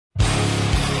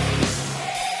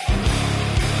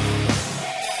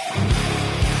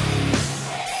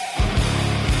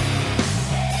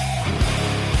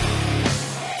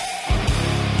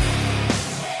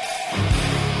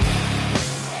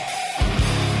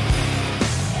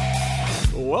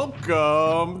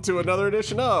Welcome to another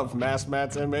edition of Mass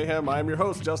Mats and Mayhem. I'm your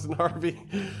host, Justin Harvey.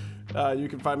 You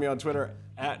can find me on Twitter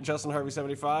at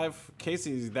JustinHarvey75.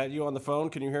 Casey, is that you on the phone?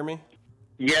 Can you hear me?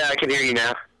 Yeah, I can hear you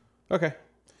now. Okay.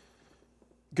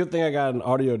 Good thing I got an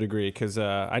audio degree because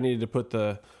I needed to put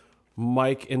the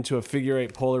mic into a figure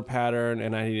eight polar pattern,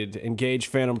 and I needed to engage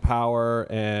phantom power,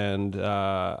 and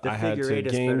I had to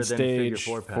gain stage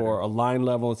for a line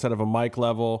level instead of a mic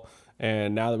level.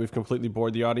 And now that we've completely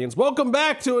bored the audience, welcome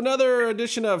back to another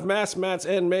edition of Mass Mats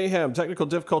and Mayhem. Technical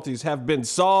difficulties have been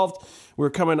solved. We're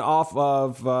coming off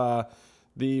of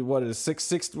the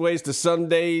six ways to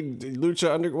Sunday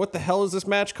Lucha Under. What the hell is this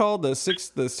match called? The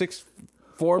six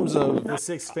forms of the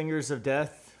 6 fingers of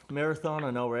death marathon.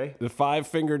 I know, right? The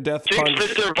 5-finger death punch.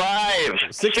 Six to survive.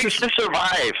 Six to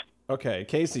survive. Okay,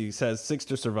 Casey says 6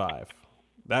 to survive.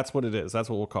 That's what it is. That's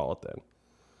what we'll call it then.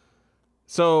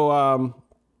 So,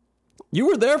 you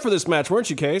were there for this match, weren't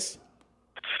you, Case?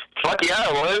 Fuck yeah,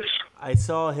 I was. I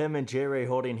saw him and J Ray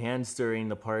holding hands during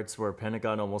the parts where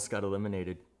Pentagon almost got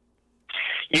eliminated.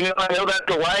 You know, I know that's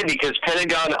a lie because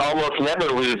Pentagon almost never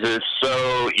loses,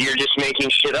 so you're just making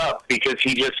shit up because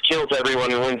he just kills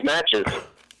everyone and wins matches.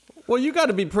 Well, you got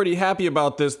to be pretty happy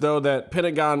about this, though, that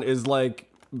Pentagon is,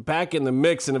 like, back in the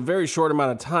mix in a very short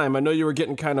amount of time. I know you were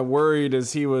getting kind of worried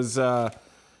as he was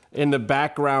in the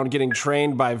background getting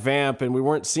trained by Vamp, and we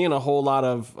weren't seeing a whole lot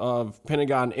of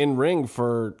Pentagon in ring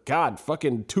for, God,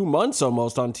 fucking 2 months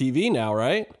almost on TV now,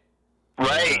 right?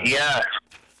 Right, yeah.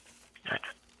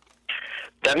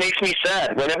 That makes me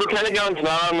sad. Whenever Pentagon's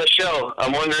not on the show,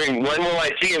 I'm wondering, when will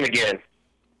I see him again?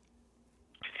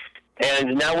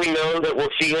 And now we know that we'll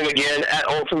see him again at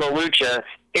Ultima Lucha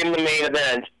in the main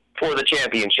event for the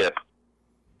championship.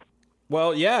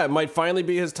 Well, yeah, it might finally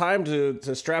be his time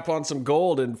to strap on some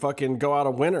gold and fucking go out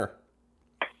a winner.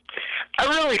 I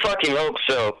really fucking hope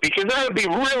so, because I would be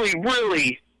really,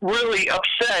 really, really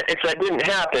upset if that didn't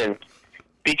happen.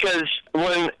 Because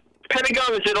when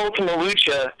Pentagon is at Ultima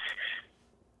Lucha,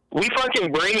 we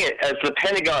fucking bring it as the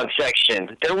Pentagon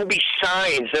section. There will be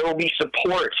signs, there will be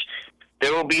support,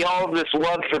 there will be all of this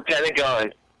love for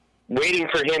Pentagon, waiting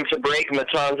for him to break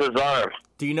Matanza's arm.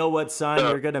 Do you know what sign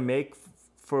you're going to make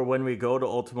for when we go to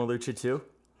Ultima Lucha 2?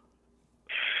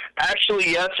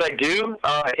 Actually, yes, I do.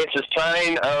 It's a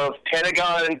sign of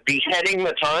Pentagon beheading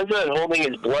Matanza and holding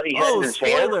his bloody head in his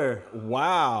spoiler. hand.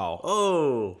 Wow.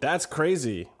 Oh. That's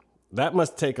crazy. That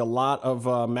must take a lot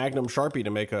of Magnum Sharpie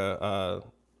to make a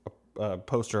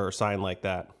poster or sign like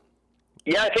that.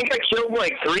 Yeah, I think I killed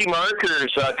like 3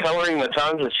 markers coloring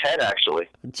Matanza's head, actually.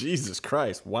 Jesus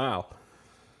Christ. Wow.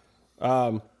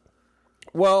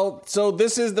 Well, so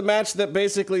this is the match that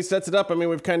basically sets it up. I mean,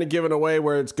 we've kind of given away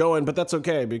where it's going, but that's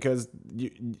okay because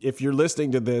if you're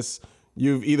listening to this,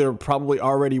 you've either probably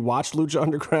already watched Lucha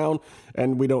Underground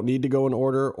and we don't need to go in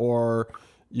order, or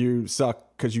you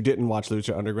suck because you didn't watch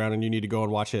Lucha Underground and you need to go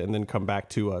and watch it and then come back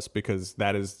to us because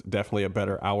that is definitely a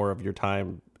better hour of your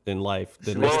time in life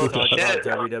than Should we talk about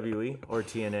WWE or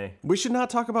TNA? We should not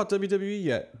talk about WWE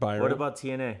yet, Byron. What about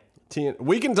TNA?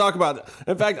 We can talk about,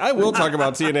 in fact, I will talk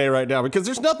about TNA right now because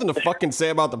there's nothing to fucking say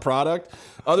about the product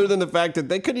other than the fact that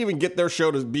they couldn't even get their show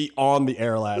to be on the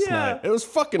air last night. It was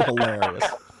fucking hilarious.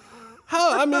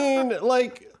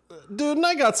 Dude, and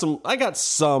I got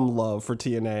some love for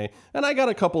TNA, and I got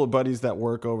a couple of buddies that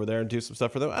work over there and do some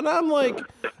stuff for them, and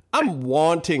I'm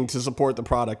wanting to support the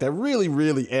product. I really,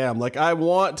 really am. Like, I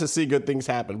want to see good things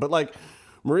happen, but like,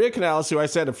 Maria Canales, who I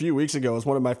said a few weeks ago is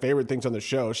one of my favorite things on the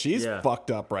show, she's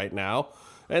fucked up right now.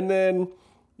 And then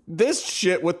this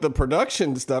shit with the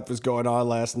production stuff is going on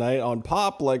last night on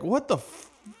Pop. Like, what the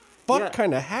fuck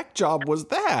kind of hack job was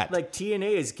that? Like,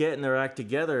 TNA is getting their act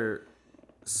together,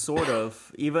 sort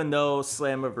of, even though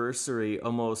Slammiversary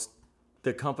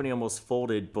the company almost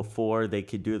folded before they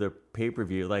could do their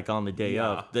pay-per-view, like on the day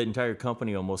of. The entire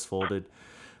company almost folded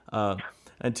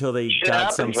until they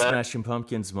got some Smashing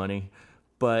Pumpkins money.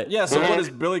 But yeah, so what is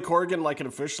Billy Corgan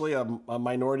officially a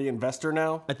minority investor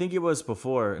now? I think it was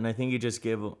before, and I think he just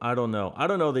gave him. I don't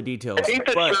know the details. I think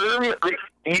the term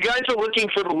you guys are looking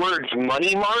for the words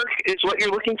 "money mark" is what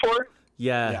you're looking for.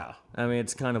 Yeah. I mean,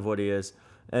 it's kind of what he is,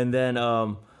 and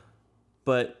then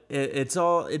but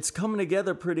it's coming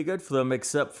together pretty good for them,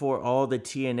 except for all the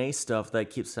TNA stuff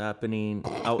that keeps happening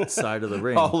outside of the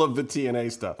ring. All of the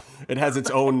TNA stuff. It has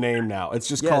its own name now. It's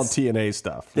just called TNA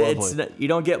stuff. You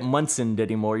don't get Munson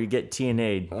anymore. You get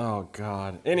TNA. Oh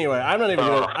God. Anyway,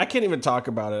 I can't even talk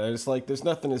about it. It's like there's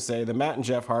nothing to say. The Matt and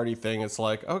Jeff Hardy thing. It's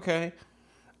like, okay,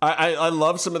 I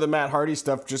love some of the Matt Hardy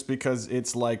stuff just because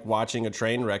it's like watching a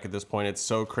train wreck at this point. It's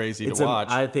so crazy to watch.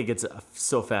 I think it's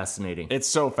so fascinating. It's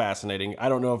so fascinating. I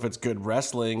don't know if it's good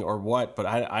wrestling or what, but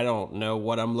I don't know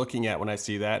what I'm looking at when I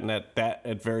see that, and that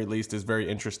at very least is very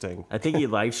interesting. I think he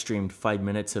live streamed 5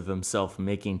 minutes of himself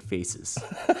making faces,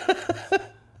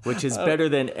 which is better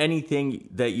than anything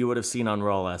that you would have seen on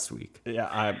Raw last week.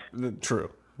 Yeah,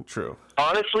 true.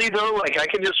 Honestly, though, like, I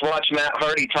could just watch Matt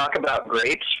Hardy talk about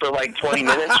grapes for like 20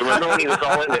 minutes. Remember when he was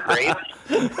all into grapes?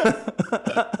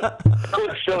 That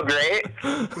was so great.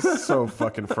 So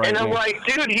fucking frightening. And I'm like,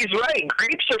 dude, he's right.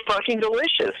 Grapes are fucking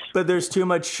delicious. But there's too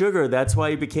much sugar. That's why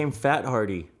he became Fat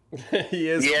Hardy. He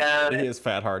is. Yeah. He is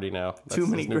Fat Hardy now. That's Too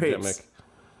many his new grapes.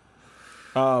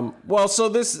 gimmick. Well, so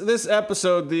this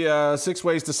episode, the 6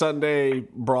 Ways to Sunday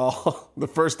brawl, the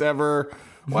first ever.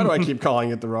 Why do I keep calling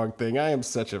it the wrong thing? I am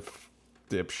such a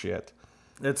dipshit.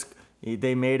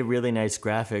 They made a really nice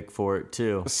graphic for it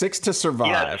too. 6 to survive.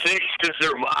 Yeah, 6 to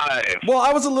survive. Well,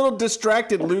 I was a little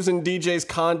distracted losing DJ's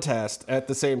contest at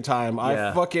the same time.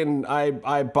 Yeah.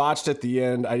 I botched at the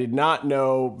end. I did not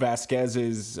know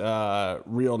Vasquez's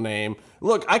real name.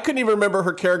 Look, I couldn't even remember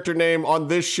her character name on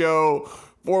this show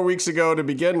 4 weeks ago to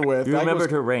begin with. You remembered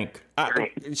her rank.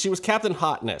 She was Captain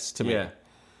Hotness to me. Yeah.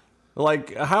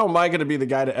 Like, how am I going to be the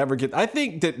guy to ever get... I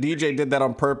think that DJ did that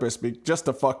on purpose just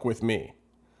to fuck with me.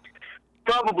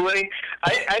 Probably.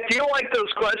 I feel like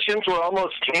those questions were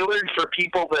almost tailored for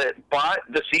people that bought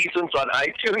the seasons on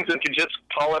iTunes and could just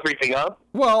call everything up.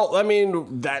 Well, I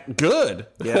mean, good.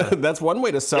 Yeah. That's one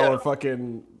way to sell a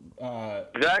fucking...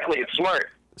 Exactly. It's smart.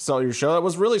 sell your show. That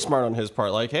was really smart on his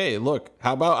part. Like, hey, look,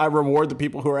 how about I reward the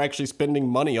people who are actually spending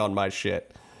money on my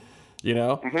shit? You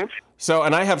know? Mm-hmm. So,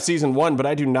 and I have season 1, but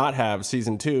I do not have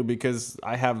season 2 because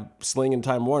I have Sling and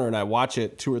Time Warner and I watch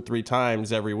it 2 or 3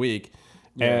 times every week.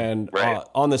 Yeah, and right.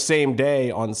 On the same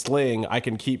day on Sling, I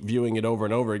can keep viewing it over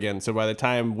and over again. So by the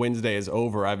time Wednesday is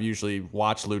over, I've usually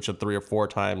watched Lucha 3 or 4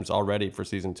 times already for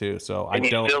season 2. So and I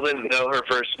don't. You still didn't know her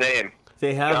first name.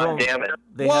 They have God them. damn it.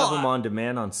 They have them on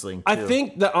demand on Sling too. I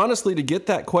think that honestly, to get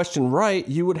that question right,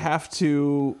 you would have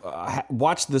to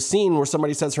watch the scene where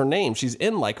somebody says her name. She's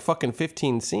in like fucking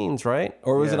 15 scenes, right?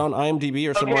 Or was it on IMDb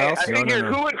or somewhere else? I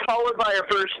figured who would call her by her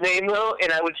first name though,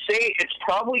 and I would say it's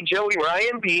probably Joey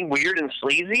Ryan being weird and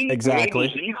sleazy. Exactly.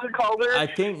 Maybe he would call her. I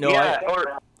think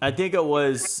I think it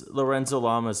was Lorenzo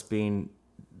Lamas being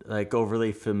like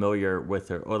overly familiar with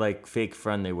her or like fake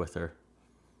friendly with her.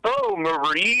 Oh,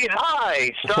 Marie,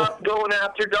 hi. Stop going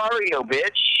after Dario,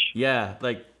 bitch. Yeah,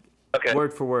 like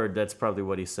word for word, that's probably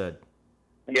what he said.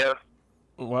 Yeah.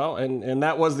 Well, and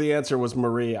that was the answer was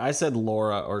Marie. I said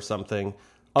Laura or something.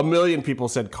 A million people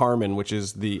said Carmen, which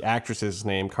is the actress's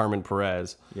name, Carmen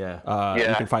Perez. Yeah.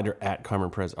 You can find her at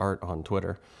Carmen Perez Art on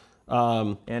Twitter.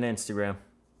 And Instagram.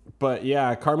 But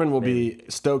yeah, Carmen will be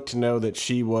stoked to know that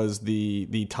she was the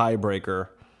tiebreaker.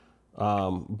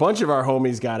 Bunch of our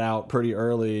homies got out pretty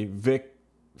early. Vic.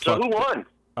 So who won?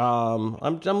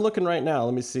 I'm looking right now.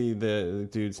 Let me see the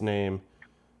dude's name.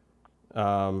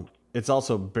 It's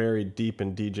also buried deep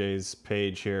in DJ's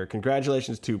page here.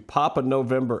 Congratulations to Papa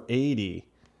November 80.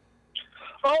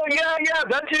 Oh yeah,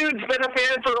 that dude's been a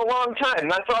fan for a long time.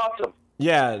 That's awesome.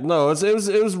 Yeah, no,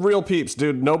 it was real peeps,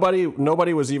 dude. Nobody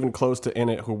was even close to in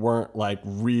it who weren't like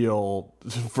real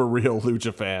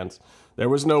Lucha fans. There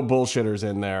was no bullshitters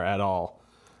in there at all.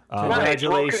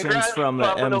 Congratulations from the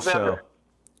Papa M November.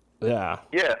 Show. Yeah.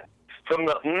 Yeah, from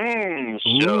the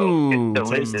show. It's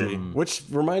delicious. Which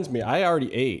reminds me, I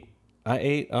already ate. I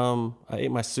ate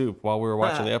my soup while we were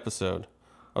watching the episode.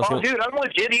 Dude, I'm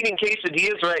legit eating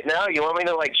quesadillas right now. You want me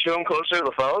to like show him closer to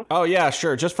the phone? Oh yeah,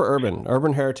 sure. Just for Urban.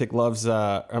 Urban Heretic loves.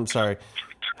 I'm sorry.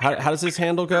 How does this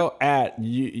handle go? At By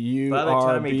the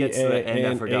time he gets to the end,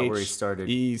 I forgot where he started.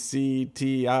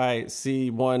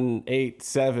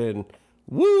 ECTIC187.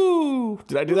 Woo!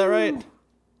 Did I do that right?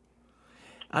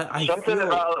 Something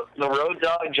about the Road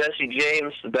Dogg, Jesse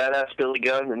James, the Badass Billy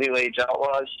Gunn, the New Age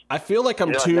Outlaws. I feel like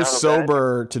I'm too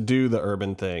sober to do the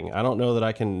Urban thing. I don't know that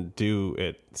I can do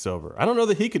it sober. I don't know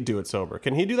that he could do it sober.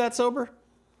 Can he do that sober?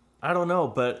 I don't know,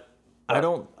 but I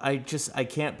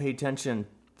can't pay attention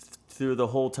through the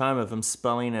whole time of him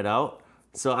spelling it out.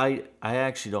 So I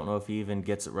actually don't know if he even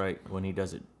gets it right when he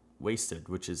does it wasted,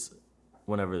 which is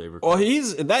whenever they record. Well,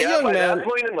 he's that young by man. that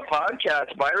point in the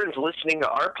podcast, Byron's listening to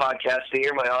our podcast to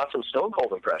hear my awesome Stone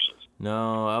Cold impressions.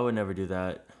 No, I would never do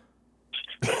that.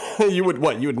 You would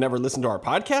what? You would never listen to our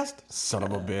podcast? Son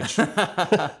of a bitch.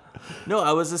 No,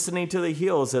 I was listening to the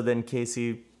Heels, and then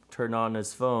Casey turned on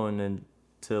his phone and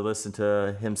to listen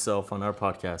to himself on our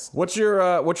podcast. What's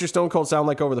your Stone Cold sound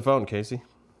like over the phone, Casey?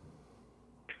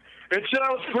 It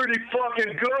sounds pretty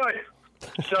fucking good.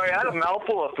 Sorry, I had a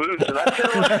mouthful of food, so that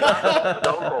sounds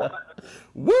like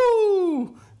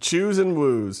Woo! Chews and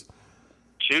woos.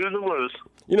 Choose and lose.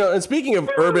 You know, and speaking of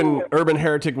Urban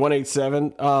Heretic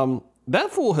 187,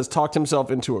 that fool has talked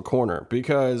himself into a corner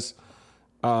because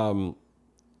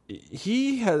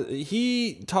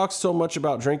he talks so much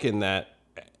about drinking that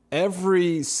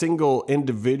every single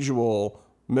individual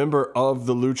member of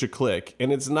the Lucha Clique,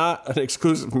 and it's not an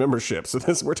exclusive membership, so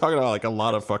we're talking about like a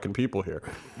lot of fucking people here,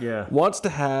 wants to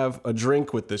have a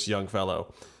drink with this young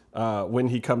fellow when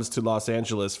he comes to Los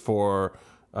Angeles for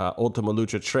Ultima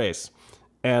Lucha Tres.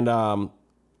 And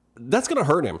that's going to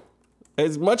hurt him.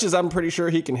 As much as I'm pretty sure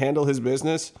he can handle his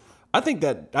business, I think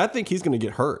he's going to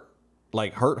get hurt.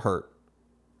 Like hurt.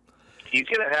 He's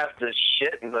going to have to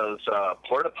shit in those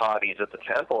porta potties at the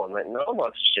temple, and no one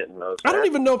wants to shit in those. I don't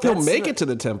even know if he'll make it to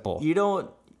the temple. You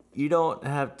don't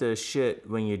have to shit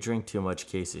when you drink too much,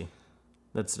 Casey.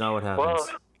 That's not what happens.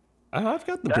 Well, I've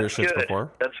got the beer shits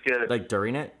before. That's good. Like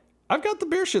during it? I've got the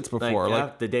beer shits before.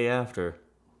 Like the day after.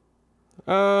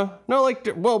 No,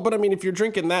 but I mean, if you're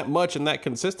drinking that much and that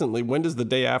consistently, when does the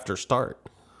day after start?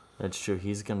 That's true.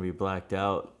 He's going to be blacked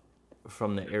out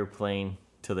from the airplane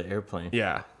to the airplane.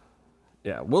 Yeah,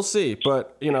 we'll see.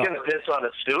 But, you know. He's going to piss on a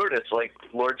stewardess like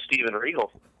Lord Steven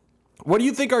Regal. What do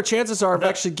you think our chances are of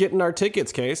actually getting our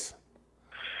tickets, Case?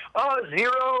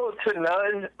 0 to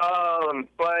none.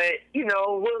 But, you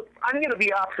know, I'm going to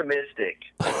be optimistic.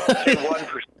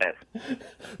 1%.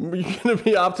 You're going to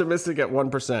be optimistic at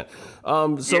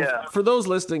 1%. For those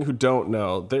listening who don't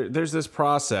know, there's this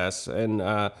process, and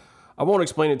I won't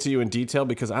explain it to you in detail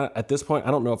because at this point,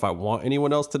 I don't know if I want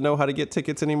anyone else to know how to get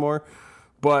tickets anymore.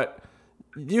 But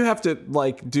you have to,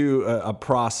 like, do a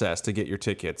process to get your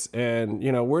tickets. And,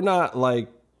 you know, we're not, like,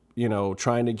 you know,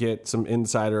 trying to get some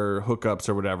insider hookups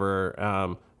or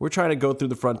whatever. We're trying to go through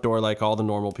the front door like all the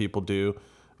normal people do.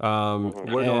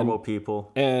 We're normal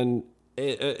people. And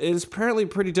it is apparently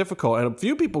pretty difficult. And a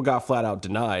few people got flat out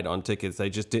denied on tickets. They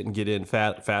just didn't get in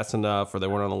fast enough or they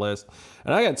weren't on the list.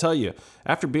 And I got to tell you,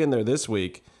 after being there this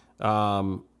week,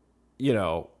 you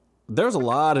know, there's a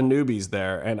lot of newbies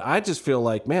there. And I just feel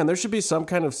like, man, there should be some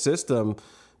kind of system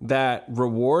that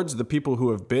rewards the people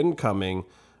who have been coming.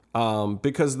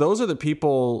 Because those are the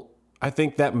people, I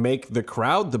think, that make the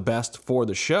crowd the best for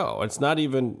the show. It's not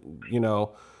even, you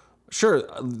know, sure,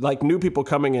 like new people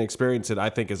coming and experience it, I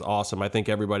think is awesome. I think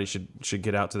everybody should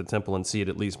get out to the temple and see it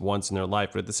at least once in their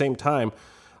life. But at the same time,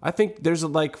 I think there's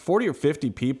like 40 or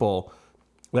 50 people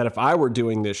that if I were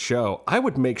doing this show, I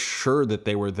would make sure that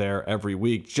they were there every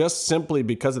week, just simply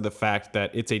because of the fact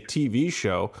that it's a TV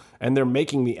show and they're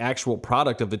making the actual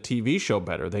product of the TV show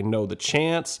better. They know the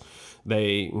chants.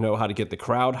 They know how to get the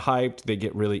crowd hyped. They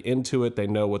get really into it. They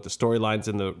know what the storylines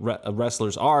and the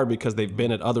wrestlers are because they've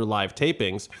been at other live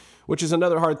tapings, which is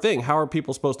another hard thing. How are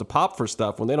people supposed to pop for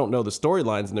stuff when they don't know the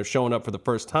storylines and they're showing up for the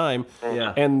first time?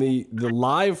 Yeah. And the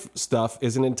live stuff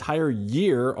is an entire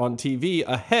year on TV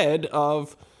ahead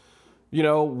of, you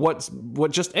know, what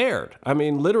just aired. I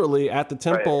mean, literally at the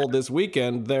temple this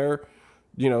weekend, they're,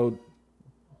 you know,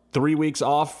 3 weeks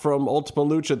off from Ultima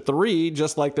Lucha 3,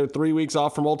 just like they're 3 weeks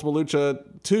off from Ultima Lucha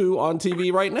 2 on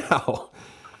TV right now.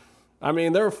 I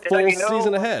mean, they're a full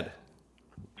season ahead.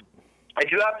 I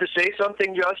do have to say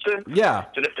something, Justin. Yeah.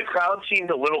 That if the crowd seemed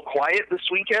a little quiet this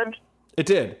weekend, it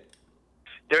did.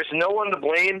 There's no one to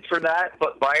blame for that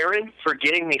but Byron for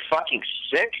getting me fucking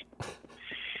sick.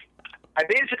 I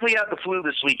basically had the flu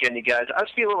this weekend, you guys. I was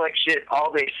feeling like shit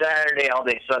all day Saturday, all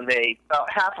day Sunday, about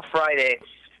half of Friday.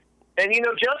 And, you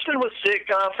know, Justin was sick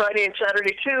Friday and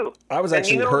Saturday, too. I was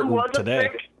actually hurting today.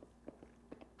 Sick?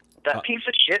 That piece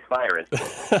of shit, Byron.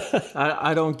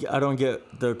 I don't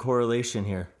get the correlation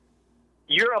here.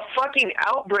 You're a fucking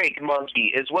outbreak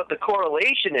monkey is what the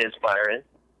correlation is, Byron.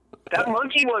 That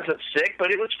monkey wasn't sick, but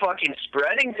it was fucking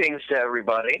spreading things to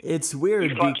everybody. It's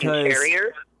weird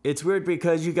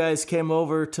because you guys came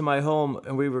over to my home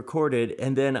and we recorded,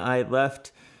 and then I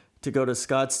left to go to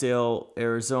Scottsdale,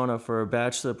 Arizona for a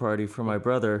bachelor party for my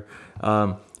brother.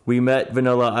 We met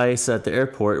Vanilla Ice at the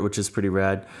airport, which is pretty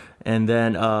rad. And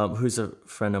then, who's a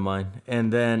friend of mine.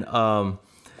 And then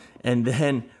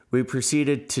we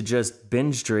proceeded to just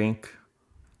binge drink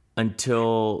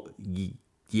until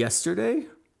yesterday.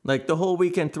 Like the whole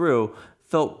weekend through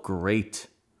felt great.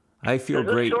 I feel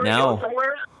great now.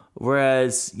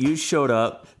 Whereas you showed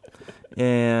up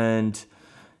and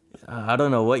I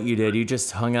don't know what you did. You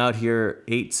just hung out here,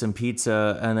 ate some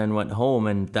pizza, and then went home,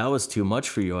 and that was too much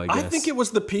for you, I guess. I think it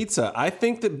was the pizza. I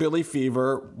think that Billy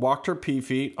Fever walked her pee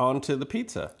feet onto the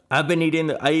pizza. I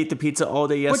ate the pizza all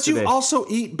day yesterday. But you also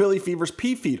eat Billy Fever's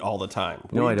pee feet all the time.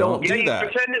 No, I don't. You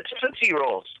pretend it's Tootsie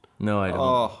Rolls. No, I don't.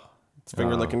 Oh, His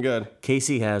finger looking good.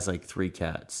 Casey has like 3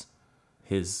 cats.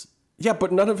 Yeah,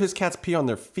 but none of his cats pee on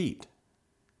their feet.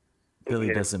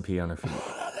 Billy doesn't pee on her feet.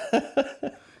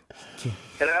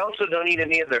 And I also don't eat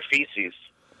any of their feces.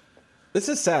 This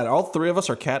is sad. All 3 of us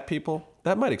are cat people.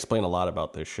 That might explain a lot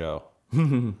about this show.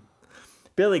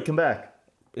 Billy, come back.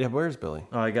 Yeah, where's Billy?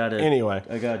 Oh, I got it. Anyway.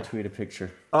 I got to tweet a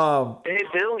picture. Hey,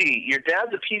 Billy, your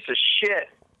dad's a piece of shit.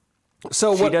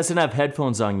 So She what? doesn't have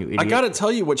headphones on, you idiot. I got to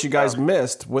tell you what you guys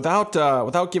missed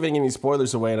without giving any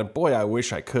spoilers away. And boy, I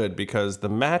wish I could, because the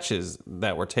matches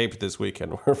that were taped this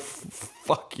weekend were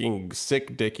fucking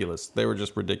ridiculous. They were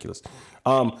just ridiculous.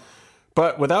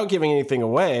 But without giving anything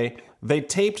away, they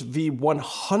taped the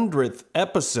 100th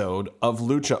episode of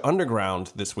Lucha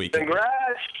Underground this weekend.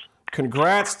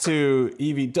 Congrats to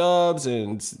Evie Dubs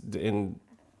and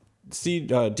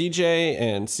DJ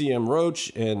and CM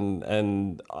Roach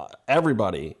and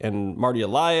everybody, and Marty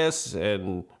Elias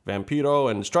and Vampiro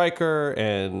and Stryker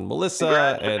and Melissa.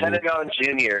 Congrats and to Pentagon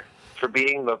Jr. for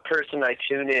being the person I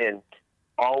tune in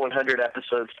all 100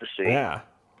 episodes to see. Yeah.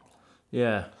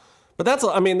 Yeah. But that's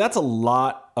a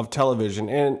lot of television,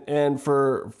 and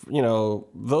for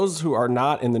those who are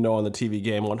not in the know on the TV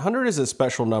game, 100 is a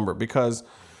special number because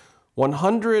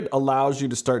 100 allows you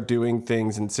to start doing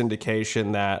things in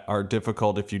syndication that are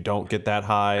difficult if you don't get that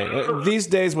high. These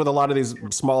days, with a lot of these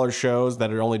smaller shows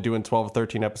that are only doing 12 or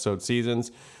 13 episode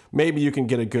seasons, maybe you can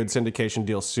get a good syndication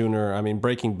deal sooner. I mean,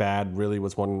 Breaking Bad really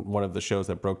was one of the shows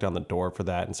that broke down the door for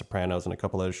that, and Sopranos and a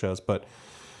couple other shows, but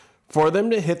for them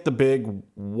to hit the big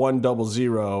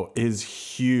 100 is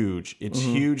huge. It's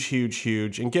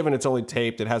huge. And given it's only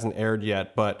taped, it hasn't aired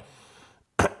yet. But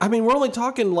I mean, we're only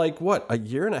talking like what, a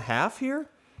year and a half here?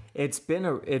 It's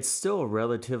still a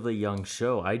relatively young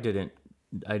show. I didn't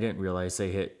realize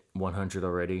they hit 100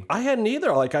 already. I hadn't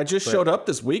either. Like, I just showed up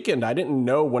this weekend. I didn't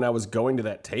know when I was going to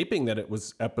that taping that it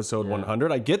was episode 100.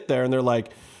 I get there and they're like,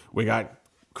 we got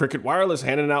Cricket Wireless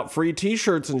handing out free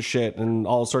T-shirts and shit and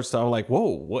all sorts of stuff. I'm like,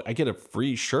 whoa, what? I get a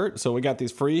free shirt? So we got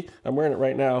these free. I'm wearing it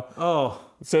right now. Oh.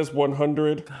 It says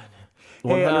 100.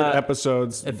 100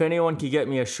 episodes. If anyone could get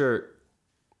me a shirt.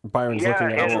 Byron's looking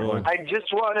at everyone. I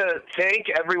just want to thank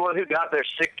everyone who got their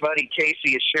sick buddy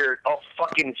Casey a shirt. All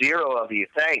fucking 0 of you.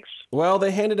 Thanks. Well,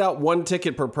 they handed out 1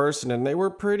 ticket per person, and they were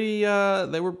pretty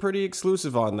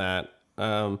exclusive on that.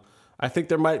 I think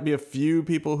there might be a few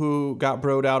people who got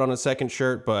broed out on a second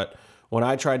shirt, but when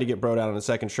I tried to get broed out on a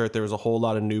second shirt, there was a whole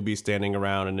lot of newbies standing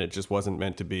around, and it just wasn't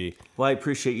meant to be. Well, I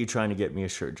appreciate you trying to get me a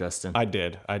shirt, Justin. I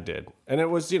did. And it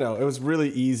was, it was really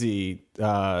easy,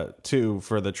 too,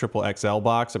 for the triple XL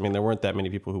box. I mean, there weren't that many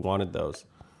people who wanted those.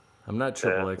 I'm not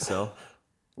triple XL.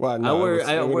 Well, no,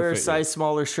 I wear a size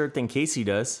smaller shirt than Casey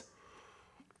does.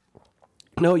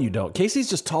 No, you don't. Casey's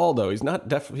just tall, though. He's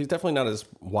not. He's definitely not as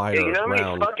wide or You know how many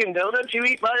round. fucking donuts you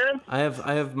eat, Byron? I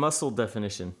have muscle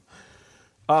definition.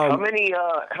 How many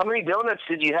donuts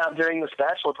did you have during the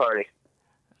bachelor party?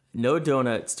 No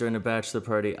donuts during the bachelor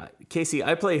party. Casey,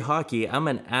 I play hockey. I'm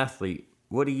an athlete.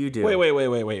 What do you do?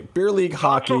 Wait. Beer league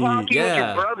hockey. Hockey with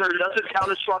yeah. your brother doesn't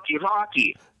count as fucking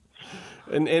hockey.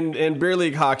 And beer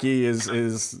league hockey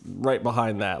is right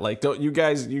behind that. Like, don't you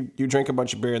guys you drink a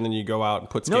bunch of beer and then you go out and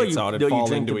put skates on and fall you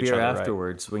drink into the each beer other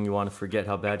afterwards when you want to forget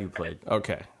how bad you played. right?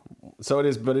 Okay. So it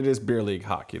is beer league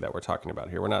hockey that we're talking about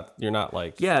here. You're not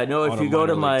like Yeah, no, on if a you go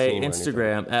to minor my league team or anything.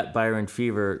 Instagram at Byron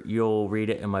Fever, you'll read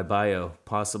it in my bio,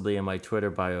 possibly in my Twitter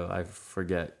bio. I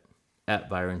forget. At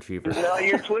Byron Fever. No,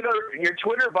 your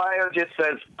Twitter bio just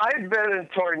says, I've been in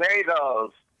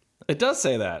tornadoes. It does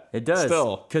say that. It does.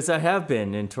 Still. Because I have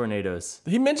been in tornadoes.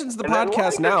 He mentions the And then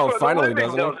podcast life now, is for the finally, living,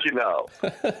 doesn't don't he? you know?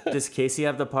 Does Casey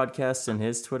have the podcast in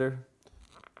his Twitter?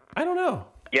 I don't know.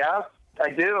 Yeah, I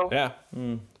do. Yeah.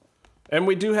 And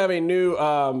we do have a new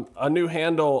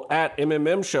handle at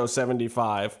MMM Show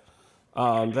 75.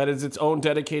 That is its own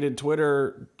dedicated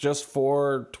Twitter just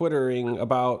for twittering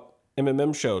about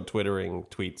MMM Show twittering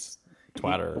tweets.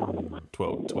 Twatter.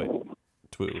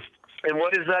 Twoo. And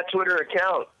what is that Twitter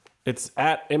account? It's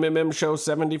at MMM Show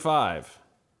 75.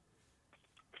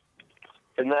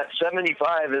 And that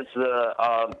 75 is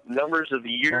the numbers of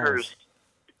years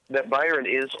that Byron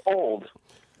is old.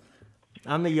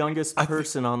 I'm the youngest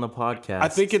person on the podcast. I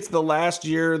think it's the last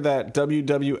year that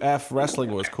WWF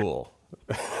wrestling was cool.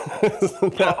 No,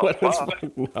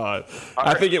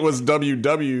 I think it was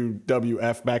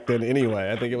WWF back then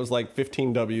anyway. I think it was like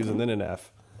 15 W's and then an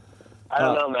F. I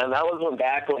don't know, man. That was when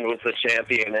Backlund was the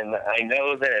champion, and I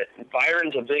know that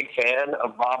Byron's a big fan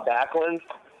of Bob Backlund,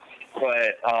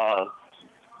 but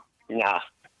nah.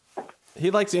 He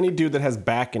likes any dude that has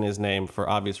back in his name for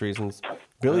obvious reasons.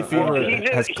 Billy Fever He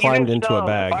has climbed into a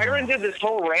bag. Byron did this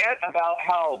whole rant about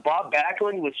how Bob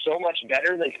Backlund was so much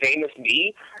better than Famous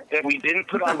Me that we didn't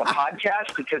put on the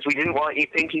podcast because we didn't want you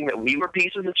thinking that we were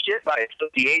pieces of shit by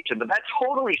association. But that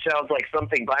totally sounds like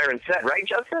something Byron said, right,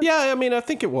 Justin? Yeah, I mean, I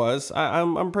think it was.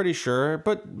 I'm pretty sure.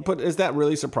 But is that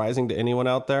really surprising to anyone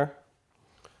out there?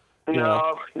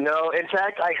 No. In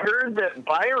fact, I heard that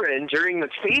Byron, during the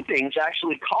tapings,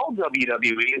 actually called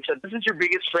WWE and said, "This is your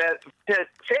biggest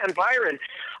fan, Byron.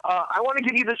 I want to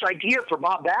give you this idea for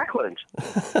Bob Backlund."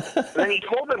 And then he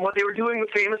told them what they were doing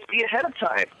with Famous B ahead of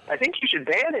time. I think you should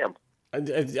ban him.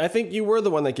 I think you were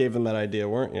the one that gave them that idea,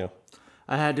 weren't you?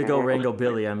 I had to go wrangle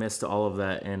Billy. I missed all of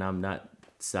that, and I'm not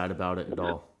sad about it at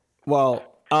all. Well,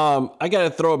 I got to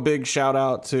throw a big shout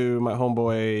out to my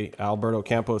homeboy Alberto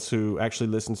Campos, who actually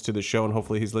listens to the show, and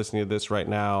hopefully he's listening to this right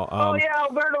now. Oh yeah,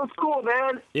 Alberto's cool,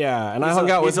 man. Yeah, and I hung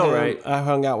out with him. all right. I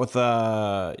hung out with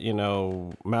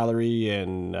Mallory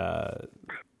and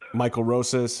Michael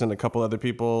Rosas and a couple other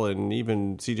people, and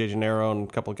even CJ Gennaro and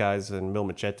a couple of guys and Mil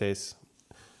Machetes.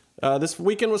 This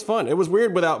weekend was fun. It was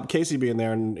weird without Casey being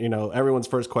there, and everyone's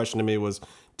first question to me was,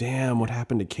 "Damn, what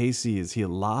happened to Casey? Is he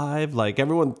alive?" Like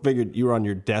everyone figured you were on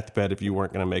your deathbed if you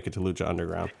weren't going to make it to Lucha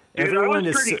Underground. Dude, Everyone I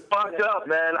was is pretty fucked up,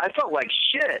 man. I felt like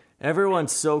shit.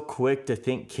 Everyone's so quick to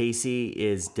think Casey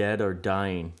is dead or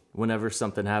dying whenever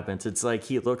something happens. It's like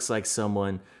he looks like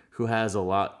someone who has a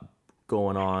lot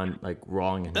going on, like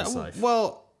wrong in his life.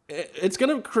 Well, it's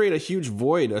going to create a huge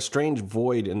void, a strange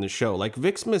void in the show. Like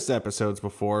Vic's missed episodes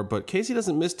before, but Casey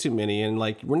doesn't miss too many. And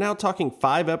like we're now talking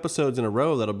 5 episodes in a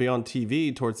row that'll be on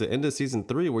TV towards the end of season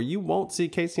 3, where you won't see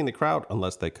Casey in the crowd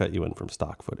unless they cut you in from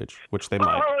stock footage, which they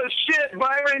might. Oh shit,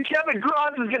 Byron! Kevin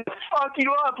Gross is gonna fuck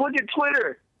you up. Look at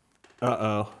Twitter.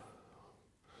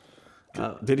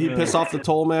 Did he piss off the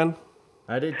toll man?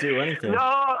 I didn't do anything.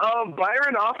 No,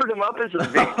 Byron offered him up as a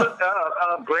victim.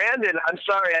 Brandon, I'm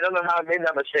sorry, I don't know how I made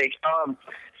that mistake.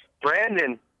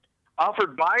 Brandon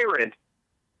offered Byron.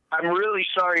 I'm really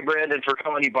sorry, Brandon, for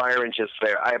calling you Byron just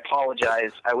there. I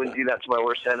apologize. I wouldn't do that to my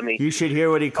worst enemy. You should hear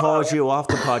what he calls you off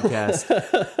the podcast.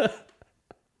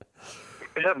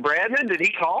 Is that Brandon? Did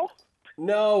he call?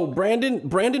 No,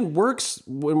 Brandon works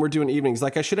when we're doing evenings.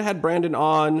 Like I should have had Brandon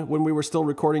on when we were still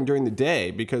recording during the day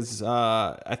because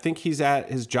I think he's at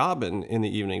his job in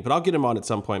the evening. But I'll get him on at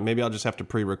some point. Maybe I'll just have to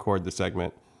pre-record the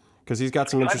segment because he's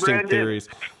got some interesting theories.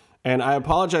 And I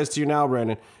apologize to you now,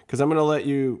 Brandon, because I'm going to let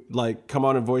you like come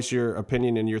on and voice your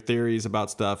opinion and your theories about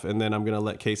stuff, and then I'm going to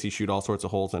let Casey shoot all sorts of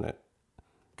holes in it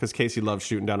because Casey loves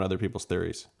shooting down other people's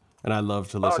theories. And I love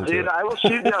to listen to it. Dude, I will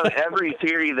shoot down every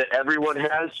theory that everyone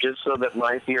has just so that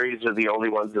my theories are the only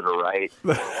ones that are right.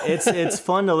 It's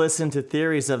fun to listen to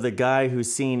theories of the guy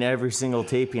who's seen every single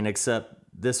taping except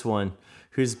this one,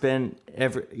 who's been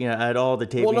at all the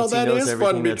tapings. Well, no, that he knows is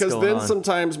everything fun that's because going then on.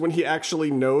 sometimes when he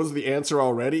actually knows the answer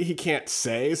already, he can't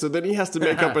say. So then he has to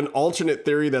make up an alternate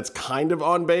theory that's kind of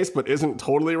on base but isn't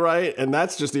totally right. And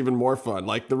that's just even more fun.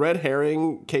 Like the red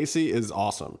herring Casey is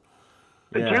awesome.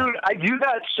 Yeah. Dude, I do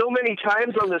that so many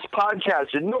times on this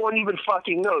podcast, and no one even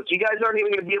fucking knows. You guys aren't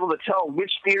even going to be able to tell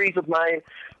which theories of mine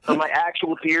are my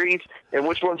actual theories and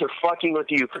which ones are fucking with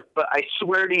you. But I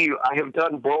swear to you, I have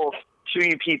done both to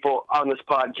you people on this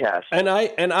podcast. And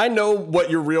I know what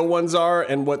your real ones are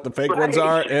and what the fake ones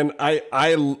are. And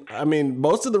I mean,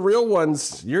 most of the real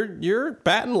ones, you're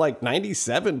batting like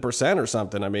 97% or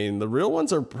something. I mean, the real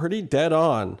ones are pretty dead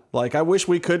on. Like, I wish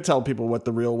we could tell people what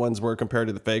the real ones were compared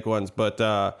to the fake ones. But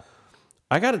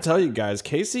I got to tell you guys,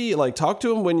 Casey, like, talk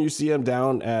to him when you see him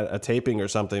down at a taping or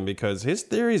something, because his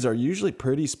theories are usually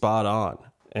pretty spot on.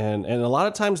 And a lot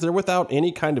of times they're without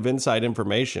any kind of inside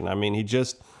information. I mean, he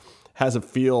just has a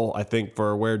feel, I think,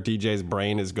 for where DJ's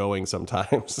brain is going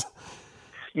sometimes.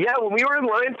 Yeah, when we were in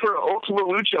line for Ultima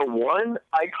Lucha 1,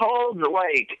 I called,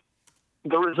 like,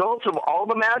 the results of all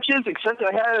the matches, except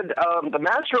I had the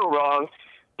match row wrong,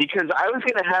 because I was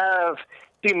going to have...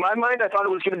 See, in my mind, I thought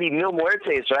it was going to be Mil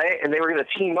Muertes, right? And they were going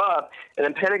to team up, and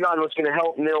then Pentagon was going to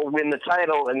help Mil win the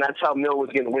title, and that's how Mil was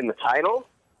going to win the title.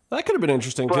 That could have been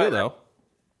interesting, too, though.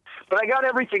 But I got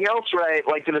everything else right,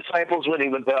 like the Disciples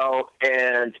winning the belt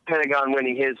and Pentagon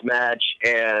winning his match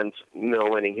and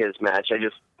Mil winning his match. I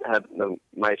just had the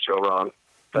Maestro wrong.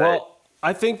 But well,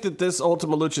 I think that this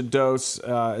Ultima Lucha Dos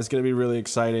is going to be really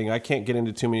exciting. I can't get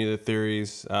into too many of the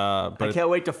theories. But I can't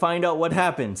wait to find out what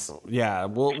happens. Yeah,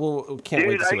 we'll can't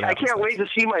wait to see what I can't wait to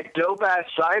see my dope-ass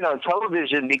side on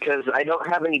television because I don't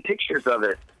have any pictures of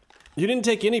it. You didn't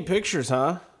take any pictures,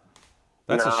 huh?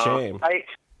 That's a shame.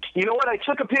 You know what? I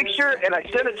took a picture and I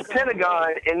sent it to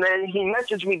Pentagon, and then he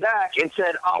messaged me back and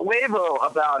said "a huevo"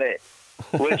 about it.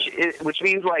 which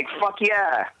means like fuck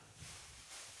yeah.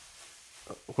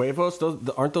 Huevos?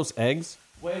 Aren't those eggs?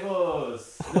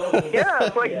 Huevos. Yeah,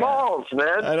 it's like balls,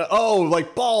 man.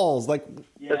 Like balls. Like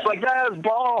It's like that has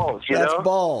balls, you that's know?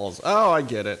 balls. Oh, I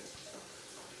get it.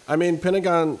 I mean,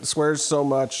 Pentagon swears so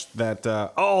much that,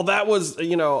 that was,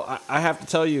 I have to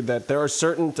tell you that there are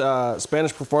certain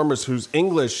Spanish performers whose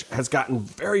English has gotten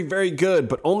very, very good,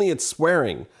 but only it's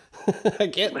swearing. I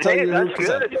can't tell Hey, you. that's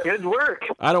good. Good work.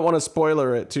 I don't want to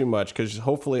spoiler it too much because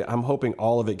I'm hoping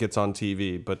all of it gets on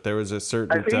TV, but there was a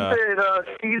certain... I think that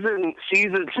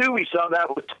season 2 we saw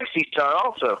that with Pixie Star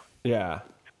also. Yeah.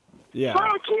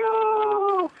 Fuck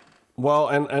you! Well,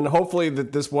 and hopefully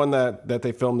that this one that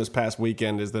they filmed this past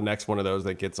weekend is the next one of those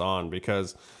that gets on,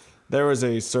 because there was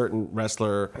a certain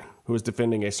wrestler who was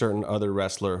defending a certain other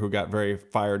wrestler who got very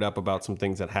fired up about some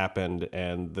things that happened,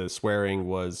 and the swearing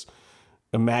was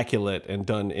immaculate and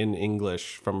done in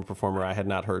English from a performer I had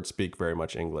not heard speak very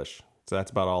much English. So that's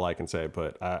about all I can say,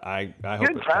 but I hope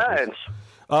Good times.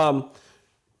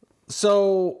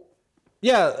 So,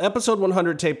 yeah, episode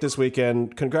 100 taped this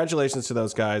weekend. Congratulations to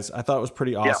those guys. I thought it was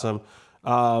pretty awesome.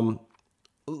 Yeah.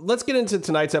 Let's get into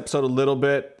tonight's episode a little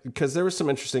bit, because there was some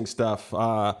interesting stuff.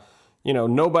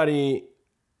 Nobody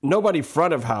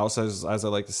front of house, as I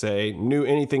like to say, knew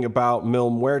anything about Mil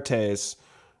Muertes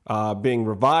being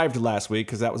revived last week,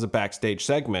 because that was a backstage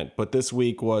segment. But this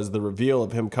week was the reveal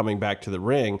of him coming back to the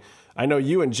ring. I know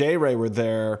you and J-Ray were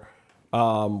there.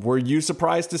 Were you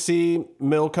surprised to see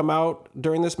Mil come out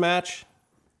during this match?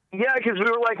 Yeah, because we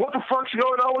were like, what the fuck's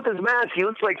going on with this match? He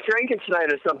looks like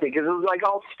Frankenstein or something, because it was like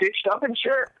all stitched up and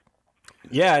shit.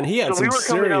 Yeah, and he had some serious red eyes.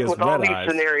 So we were coming up with all these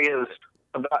scenarios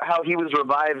about how he was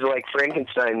revived like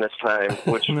Frankenstein this time,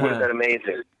 which would have been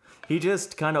amazing. He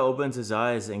just kind of opens his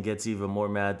eyes and gets even more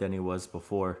mad than he was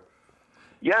before.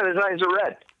 Yeah, his eyes are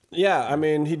red. Yeah, I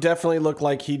mean, he definitely looked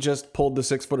like he just pulled the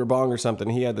 6-footer bong or something.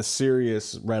 He had the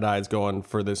serious red eyes going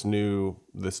for this new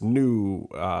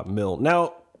Mil.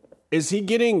 Now, is he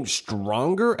getting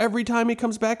stronger every time he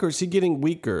comes back, or is he getting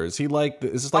weaker? Is this like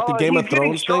the Game of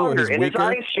Thrones thing, or he's weaker? And his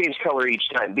eyes change color each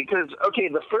time, because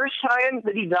the first time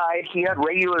that he died, he had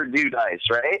regular dude eyes,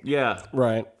 right? Yeah,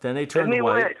 right. Then they turned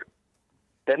white.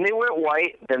 Then they went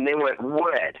white. Then they went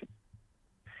red.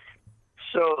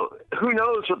 So who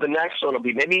knows what the next one will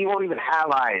be? Maybe he won't even have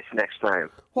eyes next time.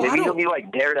 Well, maybe he'll be like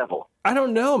Daredevil. I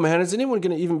don't know, man. Is anyone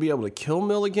going to even be able to kill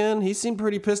Mil again? He seemed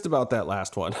pretty pissed about that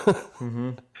last one.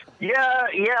 Mm-hmm.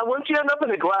 Yeah. Once you end up in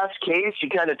a glass case, you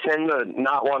kind of tend to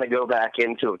not want to go back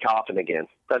into a coffin again.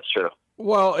 That's true.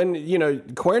 Well, and,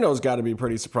 Cuerno's got to be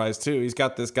pretty surprised, too. He's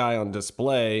got this guy on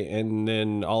display, and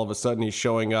then all of a sudden he's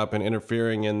showing up and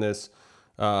interfering in this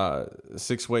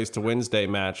 6 Ways to Wednesday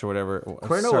match or whatever.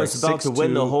 Cuerno was about to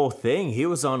win the whole thing. He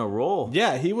was on a roll.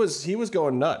 Yeah, he was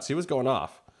going nuts. He was going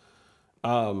off.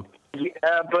 Yeah,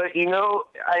 but he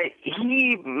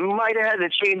might have had to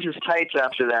change his tights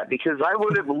after that, because I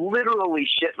would have literally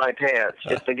shit my pants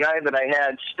if the guy that I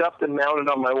had stuffed and mounted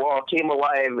on my wall came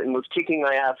alive and was kicking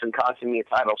my ass and costing me a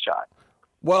title shot.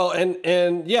 Well,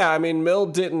 and yeah, I mean, Mil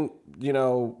didn't,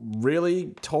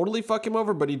 really totally fuck him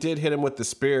over, but he did hit him with the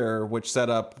spear, which set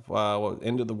up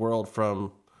End of the World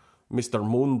from Mr.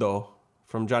 Mundo,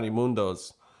 from Johnny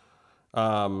Mundo's.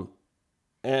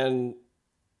 And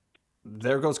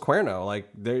there goes Cuerno.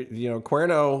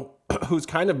 Cuerno, who's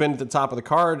kind of been at the top of the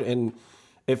card, and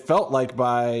it felt like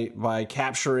by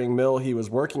capturing Mil, he was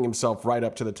working himself right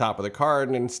up to the top of the card,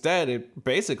 and instead it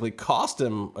basically cost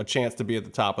him a chance to be at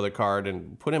the top of the card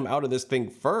and put him out of this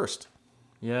thing first.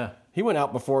 Yeah. He went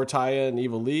out before Taya and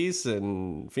Ivelisse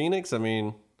and Phoenix. I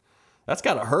mean, that's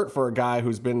got to hurt for a guy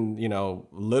who's been,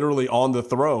 literally on the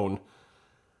throne.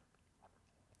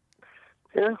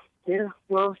 Yeah.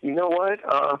 Well, you know what?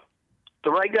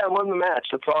 The right guy won the match.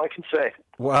 That's all I can say.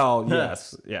 Well,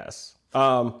 yes.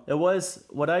 It was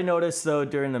what I noticed though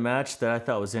during the match that I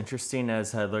thought was interesting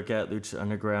as I look at Lucha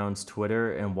Underground's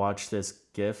Twitter and watch this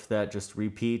GIF that just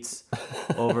repeats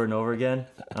over and over again.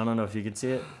 I don't know if you can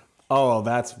see it. Oh,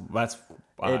 that's. I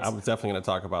was definitely going to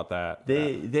talk about that.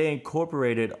 They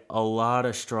incorporated a lot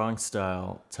of strong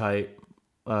style type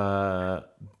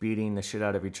beating the shit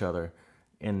out of each other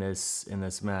in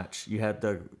this match. You had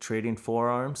the trading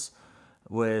forearms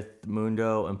with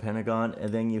Mundo and Pentagon,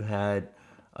 and then you had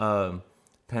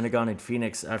Pentagon and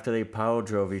Phoenix after they power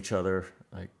drove each other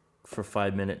like for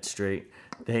 5 minutes straight.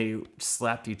 They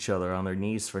slapped each other on their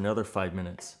knees for another 5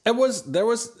 minutes. There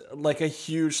was like a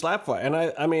huge slap fight, and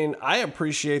I mean I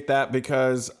appreciate that,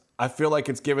 because I feel like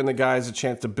it's giving the guys a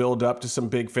chance to build up to some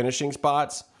big finishing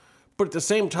spots. But at the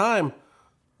same time,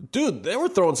 dude, they were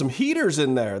throwing some heaters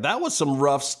in there. That was some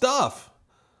rough stuff.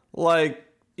 Like,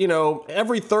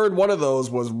 every third one of those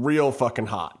was real fucking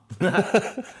hot.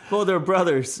 Well, they're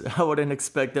brothers. I wouldn't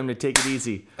expect them to take it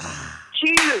easy.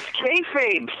 Jesus,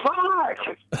 kayfabe, fuck.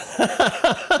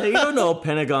 Hey, you don't know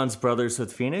Pentagon's brothers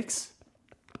with Phoenix?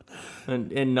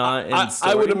 And not in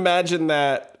I would imagine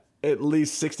that at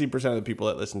least 60% of the people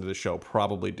that listen to the show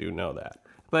probably do know that.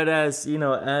 But as in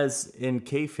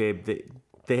kayfabe,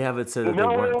 they haven't said that they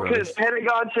weren't No, brothers. because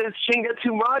Pentagon says Chinga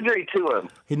tu madre to him.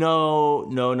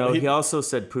 No. He also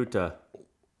said puta.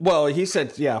 Well, he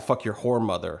said, yeah, fuck your whore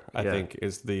mother, I think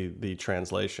is the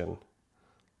translation.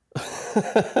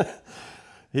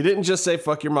 He didn't just say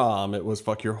fuck your mom, it was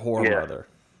fuck your whore mother.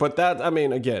 But that, I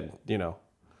mean, again,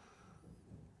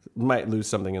 might lose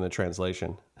something in the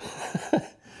translation.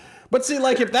 But see,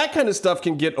 like, if that kind of stuff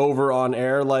can get over on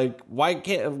air, like, why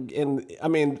can't,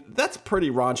 that's a pretty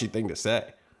raunchy thing to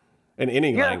say in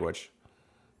any language.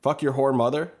 Fuck your whore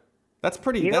mother. That's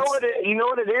pretty. You know what it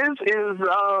is? Is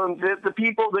the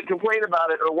people that complain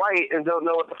about it are white and don't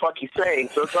know what the fuck he's saying.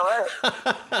 So it's all right.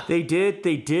 They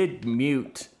did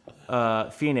mute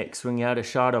Phoenix when you had a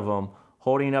shot of him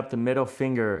holding up the middle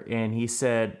finger, and he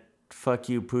said, "Fuck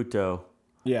you, puto."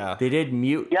 Yeah. They did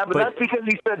mute. Yeah, but that's because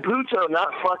he said puto,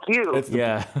 not fuck you.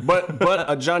 But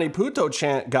a Johnny Puto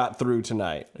chant got through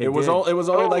tonight. It was did. only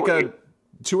like a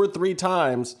 2 or 3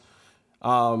 times.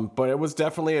 But it was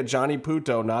definitely a Johnny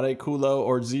Puto, not a Kulo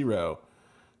or Zero.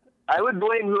 I would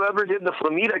blame whoever did the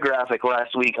Flamita graphic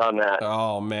last week on that.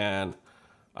 Oh, man.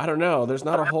 I don't know. There's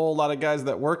not a whole lot of guys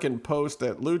that work in post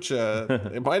at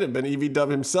Lucha. It might have been Evie Dub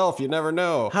himself. You never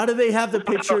know. How did they have the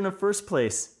picture in the first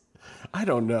place? I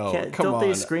don't know. Don't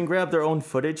they screen grab their own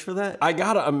footage for that? I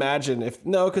gotta imagine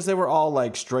because they were all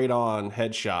like straight on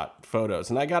headshot photos.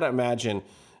 And I gotta imagine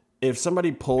if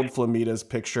somebody pulled Flamita's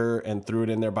picture and threw it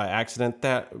in there by accident,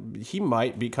 that he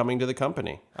might be coming to the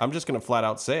company. I'm just going to flat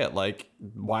out say it. Like,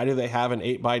 why do they have an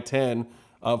 8x10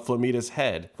 of Flamita's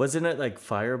head? Wasn't it like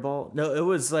Fireball? No, it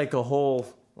was like a whole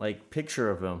like picture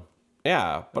of him.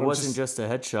 Yeah. But it wasn't just a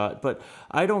headshot. But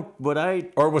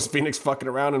Or was Phoenix fucking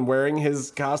around and wearing his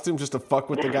costume just to fuck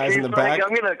with the guys in the back?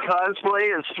 I'm going to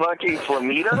cosplay as fucking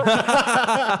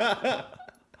Flamita?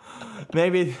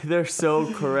 Maybe they're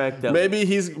so correct that maybe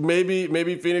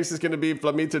Phoenix is going to be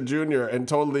Flamita Jr. and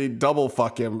totally double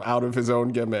fuck him out of his own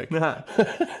gimmick. Phoenix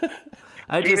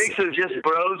is just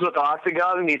bros with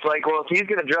Octagon, and he's like, well, if he's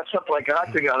going to dress up like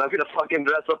Octagon, I'm going to fucking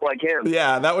dress up like him.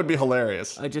 Yeah, that would be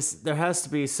hilarious. There has to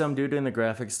be some dude in the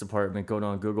graphics department going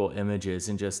on Google Images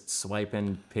and just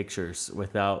swiping pictures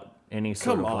without any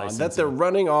sort of licensing. That they're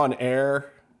running on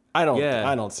air. I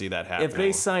don't see that happening. If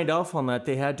they signed off on that,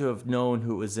 they had to have known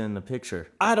who was in the picture.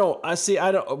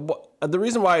 The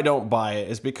reason why I don't buy it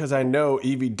is because I know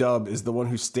Evie Dub is the one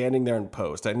who's standing there in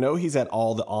post. I know he's at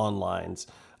all the onlines.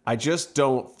 I just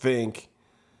don't think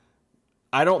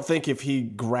if he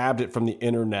grabbed it from the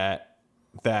internet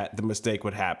that the mistake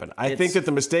would happen. I think that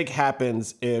the mistake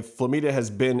happens if Flamita has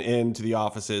been into the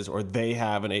offices or they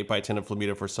have an 8x10 of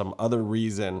Flamita for some other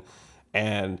reason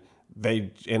and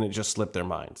it just slipped their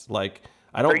minds. Like,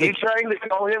 I don't. Are you trying to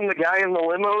call him the guy in the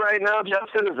limo right now,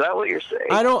 Justin? Is that what you're saying?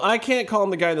 I can't call him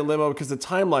the guy in the limo because the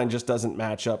timeline just doesn't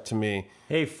match up to me.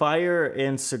 Hey, fire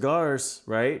and cigars,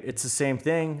 right? It's the same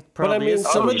thing. But I mean,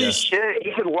 some of these shit,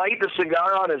 you could light the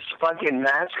cigar on his fucking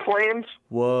mask flames.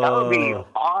 Whoa, that would be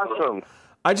awesome.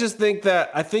 I think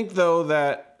though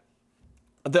that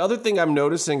the other thing I'm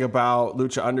noticing about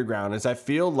Lucha Underground is I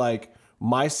feel like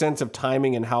my sense of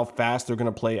timing and how fast they're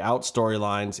going to play out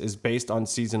storylines is based on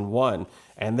season 1,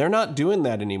 and they're not doing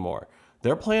that anymore.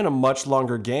 They're playing a much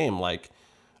longer game. Like,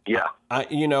 yeah,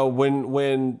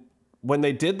 when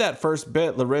they did that first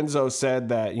bit, Lorenzo said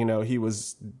that he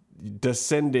was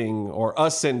descending or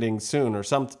ascending soon or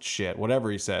some shit,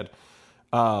 whatever he said.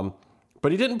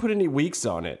 But he didn't put any weeks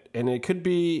on it, and it could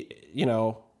be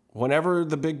whenever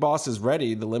the big boss is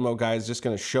ready, the limo guy is just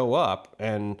going to show up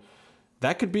and.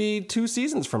 That could be 2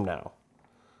 seasons from now.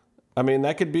 I mean,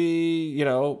 that could be,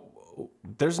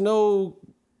 there's no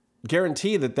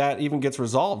guarantee that even gets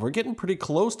resolved. We're getting pretty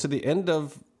close to the end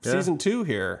of season 2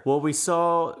 here. Well, we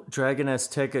saw Dragon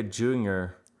Azteca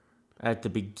Jr. at the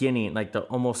beginning, like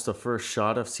almost the first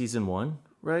shot of season 1,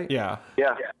 right? Yeah.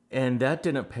 Yeah. And that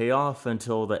didn't pay off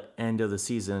until the end of the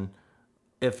season,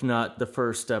 if not the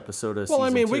first episode of season 2. Well,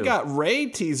 I mean, we got Ray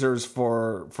teasers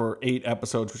for 8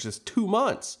 episodes, which is 2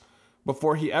 months.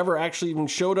 Before he ever actually even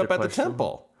showed up at the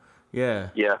temple. Yeah.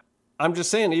 Yeah. I'm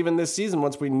just saying, even this season,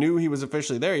 once we knew he was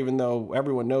officially there, even though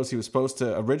everyone knows he was supposed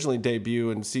to originally debut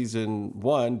in season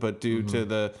 1, but due to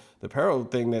the Perro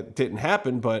thing that didn't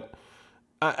happen. But,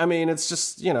 I mean, it's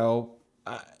just,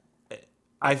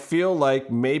 I feel like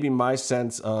maybe my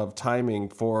sense of timing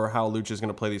for how Lucha is going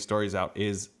to play these stories out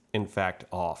is, in fact,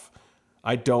 off.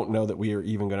 I don't know that we are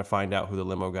even going to find out who the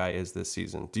limo guy is this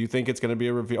season. Do you think it's going to be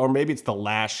a reveal? Or maybe it's the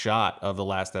last shot of the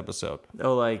last episode.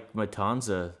 Oh, like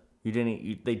Matanza.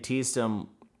 They teased him.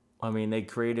 I mean, they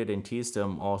created and teased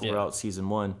him all throughout season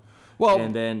 1. Well,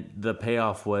 and then the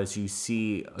payoff was you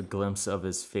see a glimpse of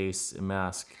his face and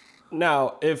mask.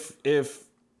 Now, if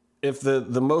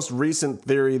the most recent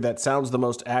theory that sounds the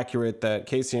most accurate that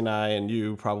Casey and I and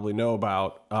you probably know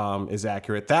about is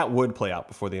accurate, that would play out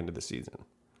before the end of the season.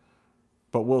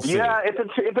 But we'll see. Yeah, if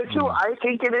it's who I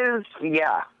think it is,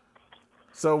 yeah.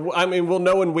 So I mean, we'll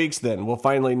know in weeks. Then we'll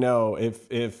finally know if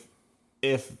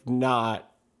not,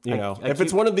 if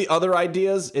it's one of the other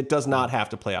ideas, it does not have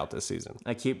to play out this season.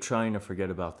 I keep trying to forget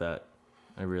about that.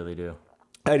 I really do.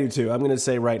 I do too. I'm going to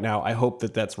say right now, I hope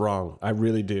that that's wrong. I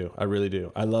really do. I really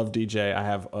do. I love DJ. I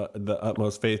have the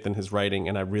utmost faith in his writing,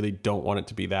 and I really don't want it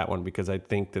to be that one because I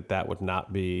think that would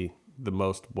not be the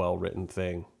most well-written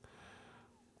thing.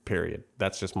 Period.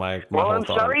 That's just my well, whole I'm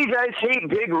thought. sorry you guys hate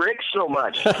Big Rick so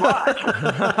much. Fuck.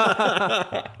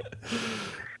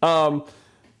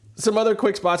 Some other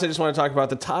quick spots I just want to talk about.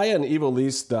 The Taya and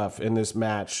Ivelisse stuff in this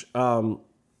match. I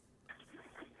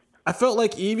felt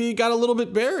like Evie got a little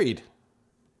bit buried.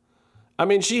 I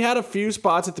mean, she had a few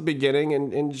spots at the beginning,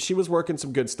 and she was working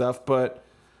some good stuff, but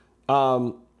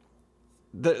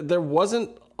there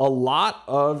wasn't a lot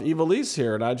of Ivelisse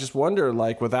here, and I just wonder,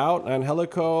 like, without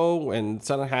Angelico and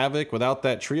Son of Havoc, without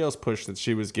that trios push that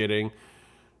she was getting,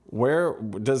 where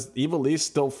does Ivelisse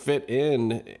still fit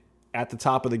in at the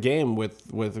top of the game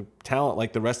with talent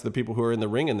like the rest of the people who are in the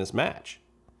ring in this match?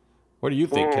 What do you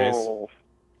think, Case?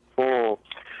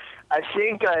 I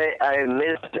think I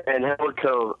missed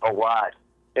Angelico a lot.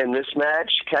 And this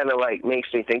match kind of like makes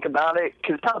me think about it,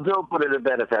 because how dope would it have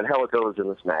been if Angelico was in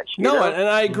this match? No, and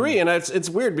I agree, and it's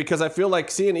weird because I feel like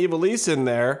seeing Ivelisse in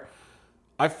there,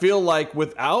 I feel like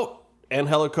without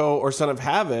Angelico or Son of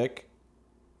Havoc,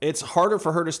 it's harder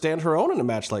for her to stand her own in a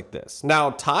match like this.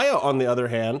 Now, Taya, on the other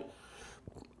hand,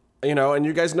 and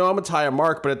you guys know I'm a Taya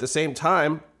mark, but at the same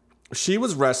time, she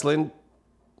was wrestling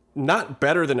not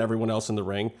better than everyone else in the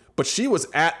ring, but she was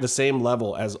at the same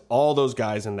level as all those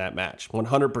guys in that match,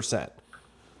 100%.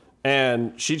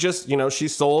 And she just, she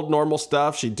sold normal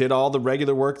stuff. She did all the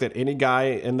regular work that any guy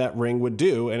in that ring would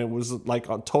do, and it was like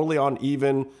totally on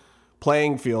even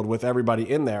playing field with everybody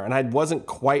in there. And I wasn't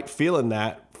quite feeling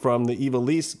that from the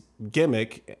Ivelisse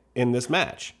gimmick in this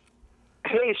match.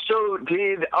 Hey, so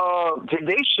did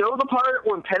they show the part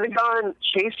when Pentagon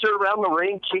chased her around the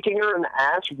ring, kicking her in the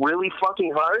ass really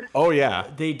fucking hard? Oh, yeah.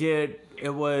 They did.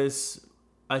 It was,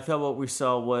 I thought what we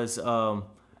saw was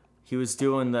he was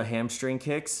doing the hamstring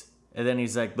kicks, and then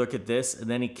he's like, look at this, and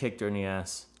then he kicked her in the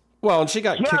ass. Well, and she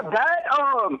got kicked. He did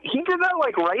that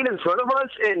like right in front of us,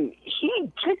 and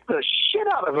he kicked the shit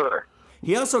out of her.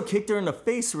 He also kicked her in the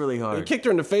face really hard. He kicked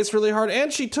her in the face really hard,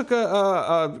 and she took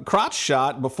a crotch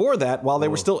shot before that while they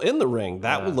were still in the ring.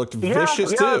 That looked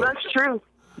vicious, too. Yeah, that's true.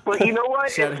 But you know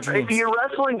what? if you're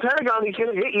wrestling Pentagon, he's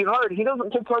going to hit you hard. He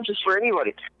doesn't take punches for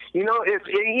anybody.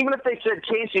 Even if they said,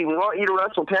 Casey, we want you to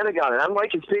wrestle Pentagon, and I'm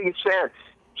like his biggest fan,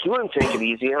 he wouldn't take it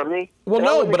easy on me. Well,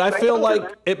 no, but I feel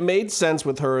like it made sense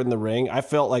with her in the ring. I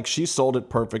felt like she sold it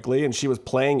perfectly, and she was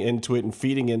playing into it and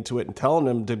feeding into it and telling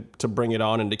him to bring it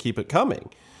on and to keep it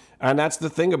coming. And that's the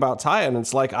thing about Taya, and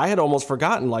it's like I had almost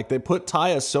forgotten. Like they put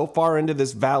Taya so far into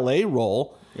this valet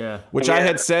role, which I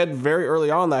had said very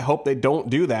early on. I hope they don't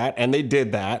do that, and they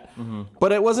did that. Mm-hmm.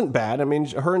 But it wasn't bad. I mean,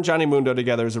 her and Johnny Mundo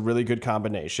together is a really good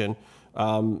combination.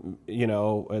 And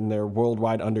their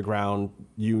worldwide underground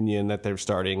union that they're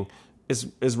starting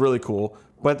is really cool.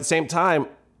 But at the same time,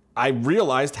 I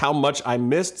realized how much I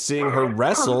missed seeing her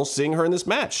wrestle, seeing her in this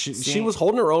match. She was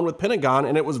holding her own with Pentagon,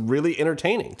 and it was really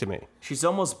entertaining to me. She's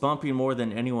almost bumping more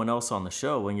than anyone else on the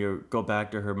show when you go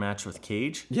back to her match with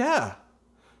Cage. Yeah.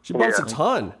 She bumps a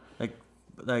ton.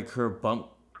 Like her bump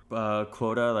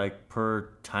quota, like per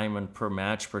time and per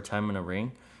match, per time in a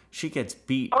ring, she gets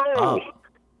beat up.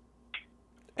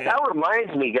 That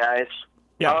reminds me, guys.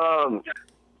 Yeah.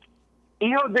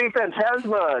 Hijo de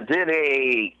Fantasma did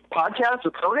a podcast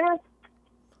with Conan.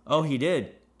 Oh, he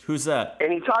did? Who's that?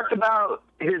 And he talked about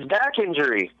his back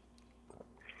injury.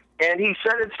 And he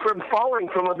said it's from falling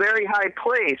from a very high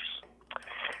place.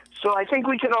 So I think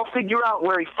we can all figure out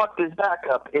where he fucked his back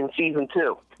up in season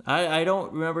 2. I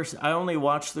don't remember. I only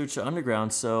watched Lucha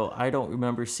Underground, so I don't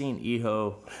remember seeing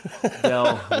Hijo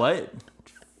del what?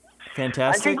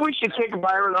 Fantastic. I think we should kick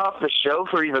Byron off the show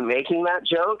for even making that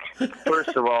joke, first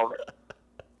of all.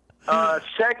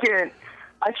 Second,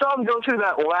 I saw him go through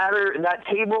that ladder, that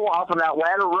table off of that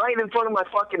ladder right in front of my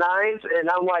fucking eyes, and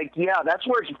I'm like, yeah, that's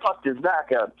where he fucked his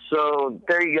back up. So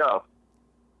there you go.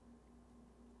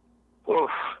 Oof.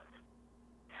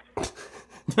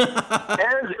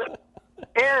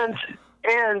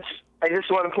 and I just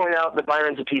want to point out that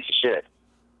Byron's a piece of shit.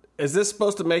 Is this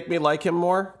supposed to make me like him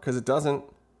more? Because it doesn't.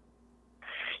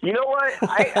 You know what?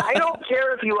 I don't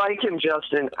care if you like him,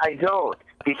 Justin. I don't.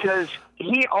 Because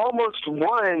he almost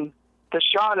won the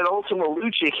shot at Ultima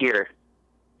Lucha here.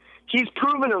 He's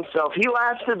proven himself. He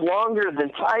lasted longer than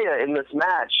Taya in this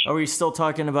match. Are we still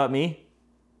talking about me?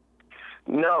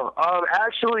 No.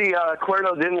 Actually,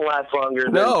 Cuerno didn't last longer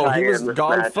than No, Taya he was in this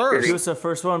gone match. first. He was the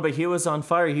first one, but he was on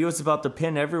fire. He was about to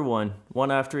pin everyone,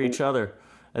 one after each other.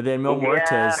 And then Mil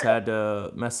Muertes had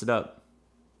to mess it up.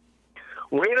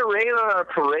 Way to rain on our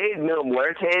parade, Mil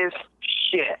Muertes.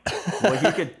 Shit.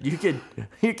 Well,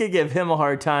 you could give him a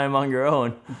hard time on your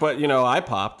own. But, you know, I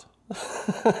popped.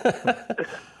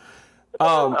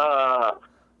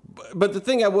 But the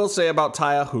thing I will say about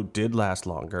Taya, who did last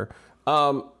longer,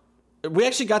 we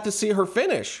actually got to see her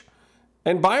finish.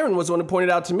 And Byron was the one who pointed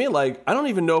out to me, like, I don't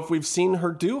even know if we've seen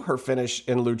her do her finish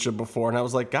in Lucha before. And I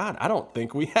was like, God, I don't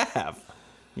think we have.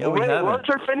 Yeah, we haven't. What's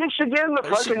her finish again? The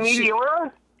fucking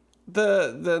Meteora?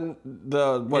 The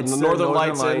Northern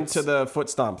Lights into the foot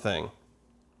stomp thing.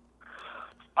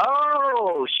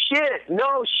 Oh, shit.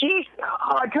 No,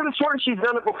 I could have sworn she's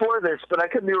done it before this, but I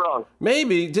could be wrong.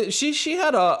 Maybe. She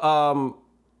had a,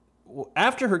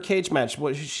 after her cage match,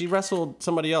 she wrestled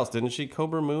somebody else, didn't she?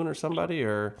 Cobra Moon or somebody,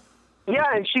 or... Yeah,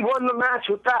 and she won the match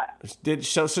with that.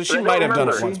 So she might have done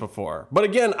it once before. But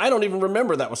again, I don't even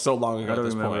remember that was so long ago at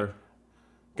this point.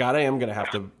 God, I am going to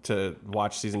have to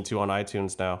watch season 2 on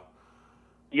iTunes now.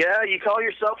 Yeah, you call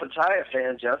yourself a Taya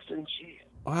fan, Justin. Jeez.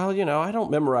 Well, you know, I don't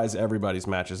memorize everybody's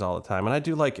matches all the time, and I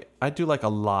do like a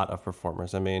lot of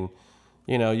performers. I mean,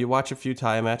 you know, you watch a few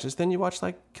Taya matches, then you watch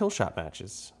like kill shot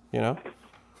matches. You know,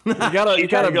 you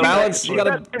gotta balance. You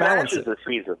gotta balance it. This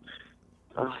season.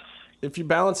 If you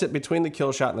balance it between the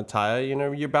kill shot and the Taya, you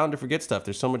know, you're bound to forget stuff.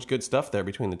 There's so much good stuff there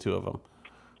between the two of them.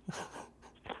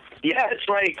 Yeah, it's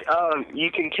like you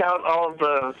can count all of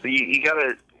the. You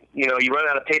gotta. You know, you run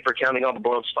out of paper counting all the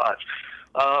blown spots.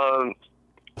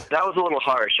 That was a little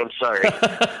harsh. I'm sorry.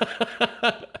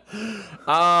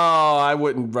 Oh, I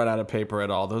wouldn't run out of paper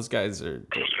at all. Those guys are,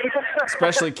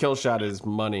 especially Killshot, is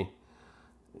money.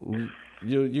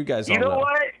 You guys all know. You know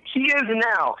what? He is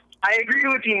now. I agree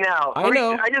with you now. I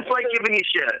know. I just like giving you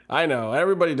shit. I know.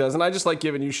 Everybody does. And I just like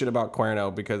giving you shit about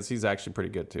Cuerno because he's actually pretty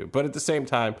good too. But at the same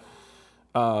time,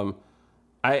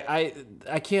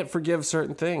 I can't forgive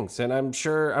certain things, and I'm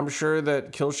sure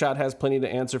that Killshot has plenty to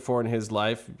answer for in his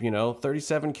life. You know,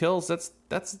 37 kills. That's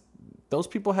those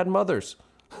people had mothers.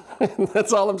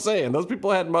 That's all I'm saying. Those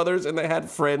people had mothers, and they had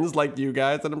friends like you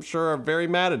guys, that I'm sure are very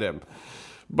mad at him.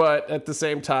 But at the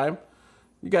same time,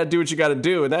 you got to do what you got to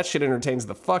do, and that shit entertains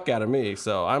the fuck out of me.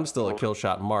 So I'm still a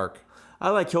Killshot mark. I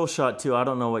like Killshot too. I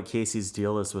don't know what Casey's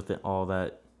deal is with all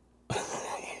that.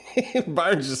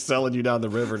 Byron's just selling you down the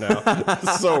river now.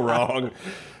 It's so wrong.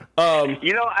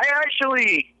 You know, I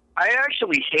actually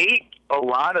hate a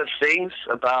lot of things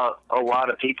about a lot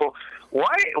of people.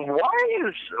 Why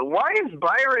is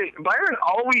Byron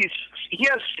always, he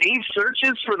has saved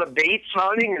searches for the Bates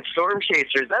Haunting and Storm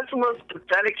Chasers? That's the most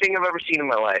pathetic thing I've ever seen in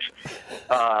my life.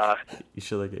 You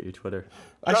should look at your Twitter.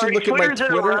 I should look at my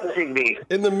Twitter. Interrupting me.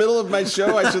 In the middle of my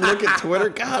show, I should look at Twitter.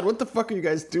 God, what the fuck are you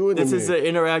guys doing to me? This is an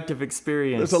interactive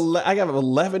experience. I have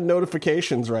 11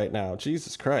 notifications right now.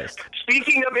 Jesus Christ.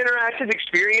 Speaking of interactive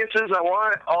experiences, I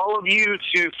want all of you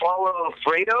to follow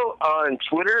Fredo on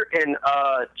Twitter and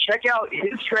check out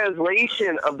his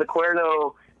translation of the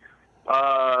Cuerno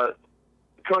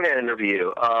Conan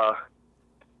interview.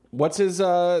 What's his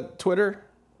Twitter?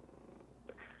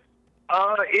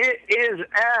 It is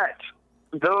at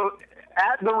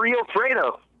the real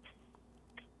Fredo.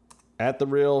 At the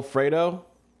real Fredo?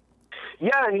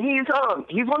 Yeah, and he's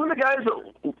one of the guys that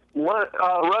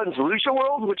runs Lucha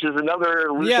World, which is another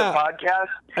Lucha podcast.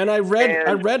 And I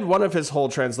read one of his whole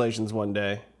translations one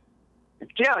day.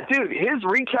 Yeah, dude, his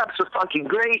recaps are fucking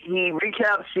great. He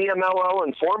recaps CMLL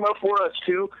and Forma for us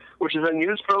too, which is a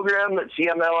news program that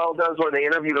CMLL does where they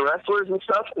interview the wrestlers and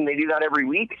stuff, and they do that every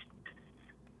week.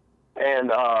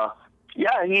 And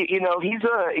yeah, he's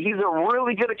a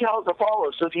really good account to follow.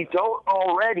 So if you don't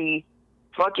already,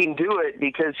 fucking do it,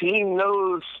 because he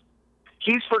knows,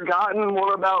 he's forgotten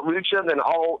more about Lucha than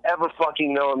I'll ever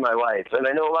fucking know in my life. And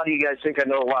I know a lot of you guys think I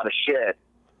know a lot of shit,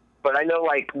 but I know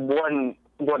like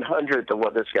 1/100th of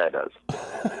what this guy does.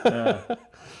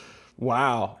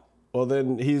 Wow. Well,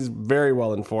 then he's very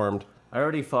well informed. I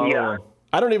already follow him.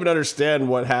 I don't even understand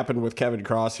what happened with Kevin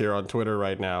Cross here on Twitter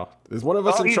right now. Is one of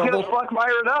us in trouble? He's gonna fuck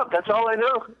Myron up. That's all I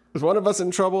know. Is one of us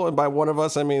in trouble? And by one of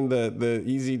us, I mean the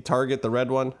easy target, the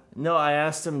red one. No, I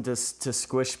asked him to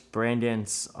squish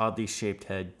Brandon's oddly shaped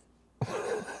head.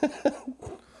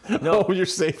 No, your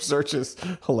safe search is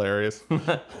hilarious.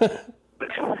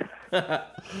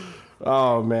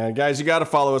 Oh man, guys, you got to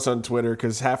follow us on Twitter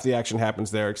because half the action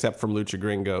happens there, except from Lucha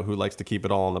Gringo, who likes to keep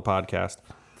it all on the podcast.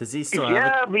 Does he still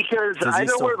because I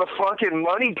know where the fucking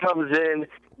money comes in.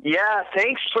 Yeah,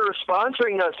 thanks for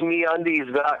sponsoring us,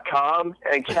 MeUndies.com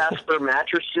and Casper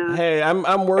Mattresses. Hey, I'm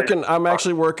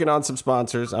actually working on some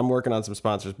sponsors.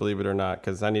 Believe it or not,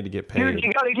 because I need to get paid. Dude,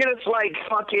 you gotta get us like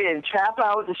fucking Tap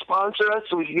Out to sponsor us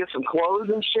so we can get some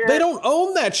clothes and shit. They don't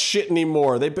own that shit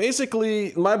anymore. They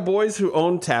basically, my boys who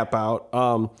own Tap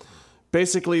Out,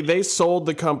 basically they sold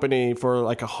the company for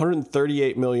like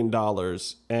 $138 million.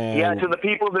 And yeah, to the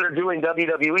people that are doing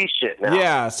WWE shit now.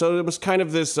 Yeah, so it was kind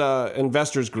of this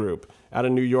investors group out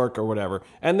of New York or whatever.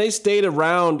 And they stayed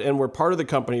around and were part of the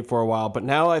company for a while. But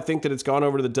now I think that it's gone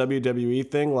over to the WWE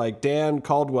thing. Like Dan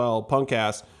Caldwell, punk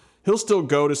ass, he'll still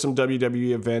go to some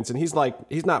WWE events. And he's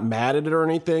not mad at it or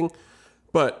anything.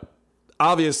 But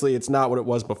obviously it's not what it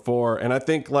was before. And I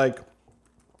think like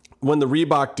when the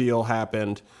Reebok deal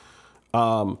happened,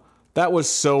 that was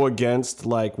so against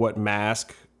like what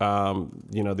Mask,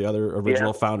 the other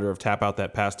original founder of Tap Out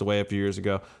that passed away a few years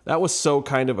ago, that was so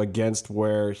kind of against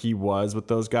where he was with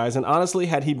those guys. And honestly,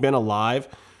 had he been alive,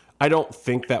 I don't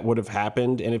think that would have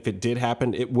happened. And if it did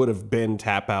happen, it would have been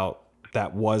Tap Out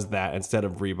that was that instead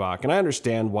of Reebok. And I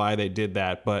understand why they did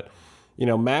that, but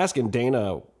Mask and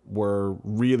Dana were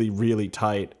really, really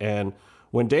tight. And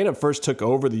when Dana first took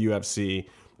over the UFC,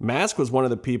 Mask was one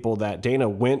of the people that Dana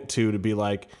went to be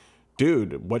like,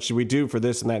 dude, what should we do for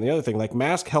this and that and the other thing? Like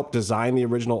Mask helped design the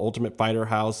original Ultimate Fighter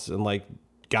house and like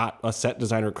got a set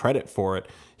designer credit for it.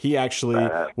 He actually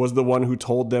was the one who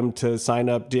told them to sign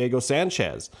up Diego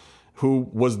Sanchez, who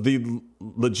was the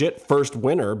legit first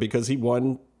winner because he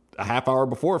won a half hour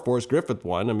before Forrest Griffith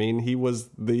won. I mean, he was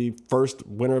the first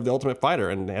winner of the Ultimate Fighter,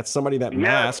 and that's somebody that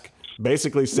Mask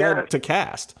basically said to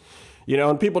cast.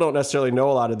 And people don't necessarily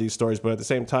know a lot of these stories, but at the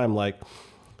same time, like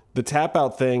the Tap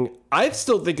Out thing, I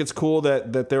still think it's cool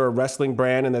that they're a wrestling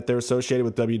brand and that they're associated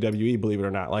with WWE, believe it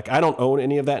or not. Like I don't own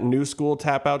any of that new school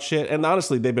Tap Out shit. And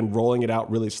honestly, they've been rolling it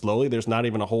out really slowly. There's not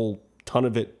even a whole ton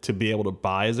of it to be able to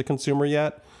buy as a consumer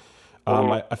yet.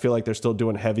 I feel like they're still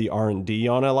doing heavy R&D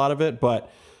on a lot of it,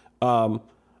 but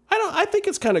I think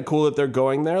it's kind of cool that they're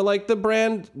going there. Like the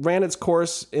brand ran its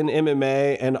course in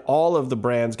MMA and all of the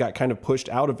brands got kind of pushed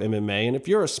out of MMA. And if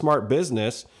you're a smart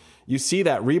business, you see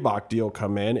that Reebok deal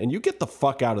come in and you get the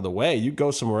fuck out of the way. You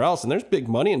go somewhere else and there's big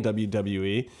money in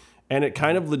WWE. And it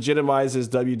kind of legitimizes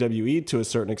WWE to a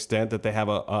certain extent that they have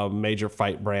a major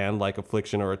fight brand like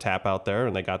Affliction or a Tap Out there.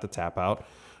 And they got the Tap Out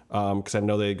because I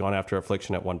know they had gone after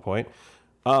Affliction at one point.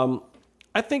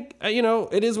 I think,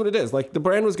 it is what it is. Like, the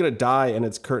brand was going to die in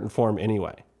its current form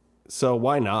anyway. So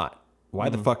why not? Why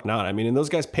the fuck not? I mean, and those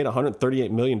guys paid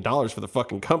 $138 million for the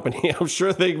fucking company. I'm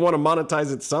sure they want to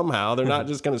monetize it somehow. They're not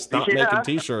just going to stop making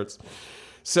T-shirts.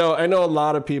 So I know a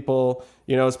lot of people,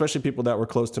 especially people that were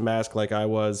close to Mask like I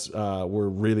was, were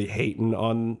really hating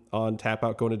on Tap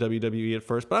Out going to WWE at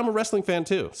first. But I'm a wrestling fan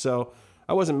too. So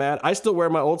I wasn't mad. I still wear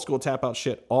my old school Tap Out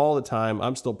shit all the time.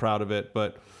 I'm still proud of it.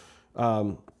 But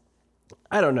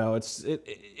I don't know.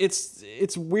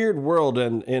 It's weird world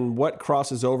and what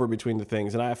crosses over between the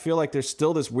things. And I feel like there's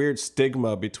still this weird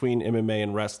stigma between MMA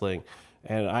and wrestling.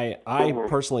 And I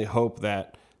personally hope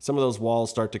that some of those walls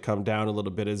start to come down a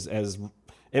little bit as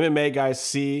MMA guys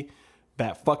see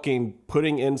that fucking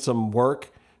putting in some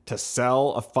work to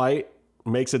sell a fight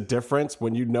makes a difference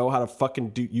when you know how to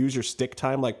fucking use your stick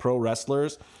time like pro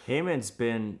wrestlers. Heyman's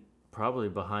been probably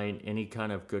behind any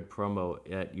kind of good promo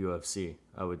at UFC,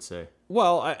 I would say.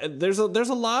 Well, there's a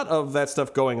lot of that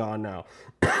stuff going on now,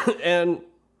 and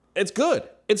it's good.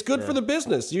 It's good for the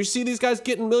business. You see these guys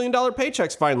getting $1 million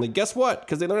paychecks finally. Guess what?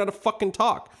 Because they learn how to fucking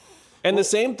talk. And the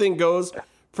same thing goes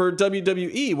for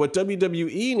WWE. What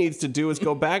WWE needs to do is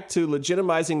go back to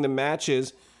legitimizing the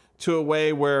matches to a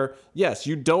way where, yes,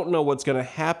 you don't know what's going to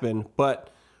happen, but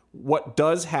what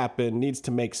does happen needs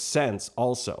to make sense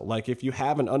also. Like if you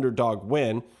have an underdog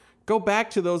win, go back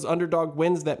to those underdog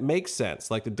wins that make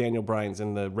sense, like the Daniel Bryans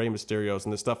and the Rey Mysterios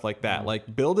and the stuff like that.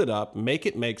 Like build it up, make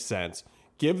it make sense,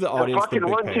 Give the audience the fucking big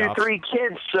 1, 2, payoff. 3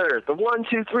 kid, sir. The 1,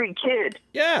 2, 3 kid.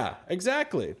 Yeah,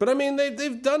 exactly. But I mean,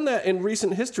 they've done that in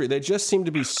recent history. They just seem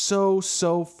to be so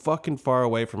fucking far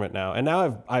away from it now. And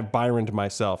now I've Byroned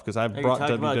myself because I've Are you brought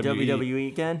talking about WWE WWE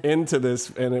again? into this,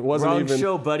 and it wasn't Wrong even.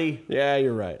 show, buddy. Yeah,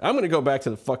 you're right. I'm gonna go back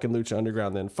to the fucking Lucha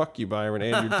Underground then. Fuck you, Byron,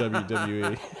 and your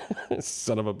WWE.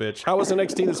 Son of a bitch. How was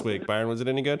NXT this week, Byron? Was it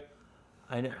any good?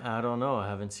 I don't know. I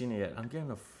haven't seen it yet. I'm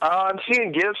getting a. I'm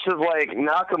seeing gifs of like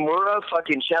Nakamura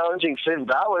fucking challenging Finn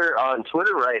Balor on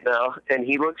Twitter right now, and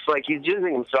he looks like he's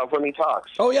jizzing himself when he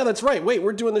talks. Oh yeah, that's right. Wait,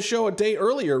 we're doing the show a day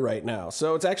earlier right now,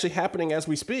 so it's actually happening as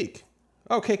we speak.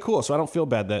 Okay, cool. So I don't feel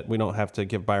bad that we don't have to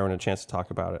give Byron a chance to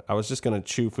talk about it. I was just gonna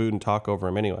chew food and talk over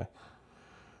him anyway.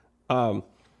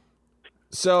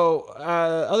 So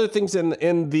other things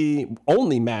in the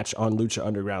only match on Lucha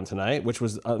Underground tonight, which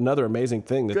was another amazing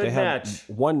thing that Good they had match.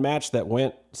 one match that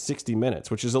went 60 minutes,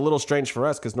 which is a little strange for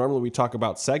us because normally we talk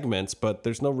about segments, but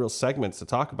there's no real segments to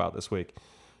talk about this week.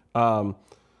 The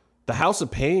House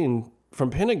of Pain from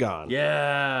Pentagon.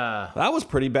 Yeah. That was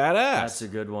pretty badass. That's a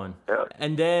good one. Yeah.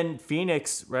 And then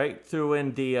Phoenix, right, threw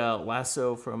in the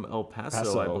lasso from El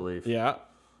Paso, I believe. Yeah.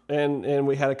 And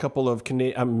we had a couple of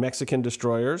Mexican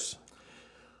destroyers.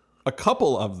 A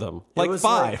couple of them. Like was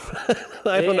 5.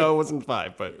 I don't know, it wasn't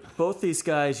 5, but Both these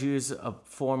guys use a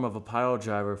form of a pile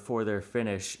driver for their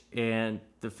finish, and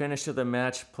the finish of the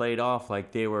match played off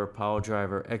like they were pile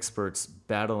driver experts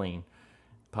battling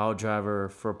pile driver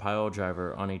for pile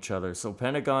driver on each other. So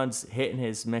Pentagon's hitting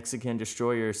his Mexican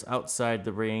destroyers outside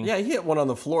the ring. yeah, he hit one on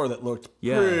the floor that looked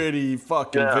Yeah. pretty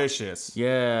fucking Yeah. vicious.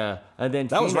 Yeah. And then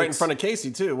That was right in Phoenix- front of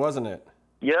Casey too, wasn't it?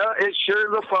 Yeah, it sure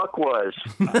the fuck was.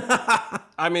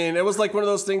 I mean, it was like one of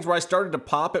those things where I started to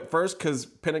pop at first because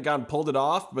Pentagon pulled it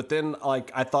off, but then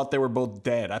like I thought they were both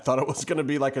dead. I thought it was going to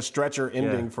be like a stretcher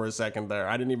ending Yeah. for a second there.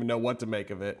 I didn't even know what to make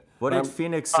of it. What But did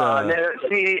Phoenix? See,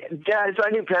 guys,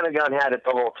 I knew Pentagon had it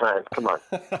the whole time. Come on.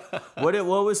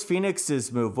 What was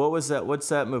Phoenix's move? What was that? What's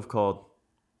that move called?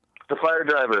 The fire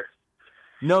driver.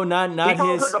 No, He not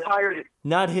calls his. it the fire.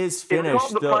 Not his It's finish.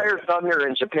 called the fire thunder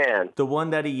in Japan. The one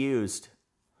that he used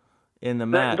in the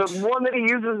The match. one that he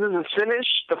uses as a finish,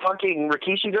 the fucking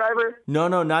Rikishi driver. No,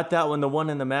 not that one. The one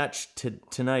in the match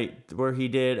tonight where he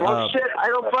did. Well, shit, I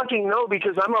don't fucking know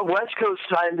because I'm on West Coast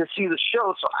time to see the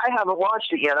show, so I haven't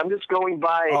watched it yet. I'm just going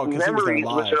by 'cause he was there memories,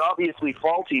 live. which are obviously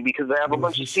faulty because I have a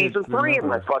bunch he of said season 3 in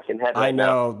my remember. fucking head I right now.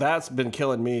 know that's been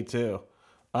killing me too.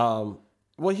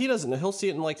 Well, he doesn't. He'll see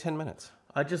it in like 10 minutes.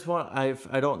 I just want.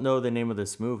 I don't know the name of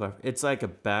this move. It's like a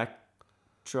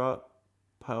backdrop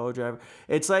pile driver.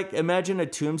 It's like imagine a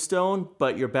tombstone,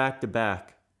 but you're back to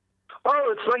back.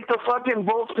 Oh, it's like the fucking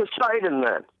Bolt Poseidon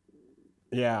then.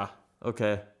 Yeah.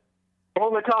 Okay,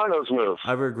 Paul Nakano's move.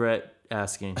 I regret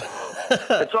asking.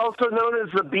 It's also known as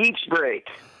the beach break.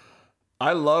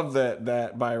 I love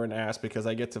that Byron asked because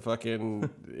I get to fucking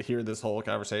hear this whole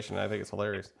conversation. I think it's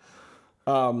hilarious.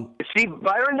 See,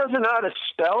 Byron doesn't know how to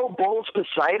spell Bolt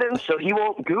Poseidon, so he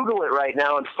won't Google it right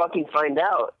now and fucking find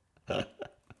out.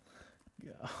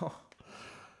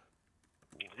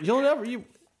 You'll never.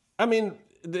 I mean,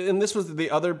 and this was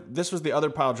the other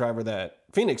pile driver that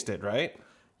Phoenix did, right?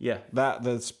 Yeah,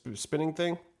 The spinning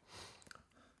thing.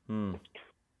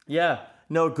 yeah.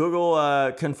 No,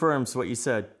 Google confirms what you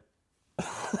said.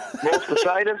 Bolt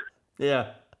Poseidon?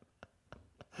 Yeah.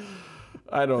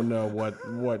 I don't know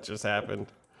what just happened.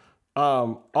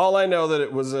 All I know that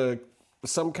it was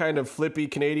some kind of flippy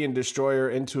Canadian destroyer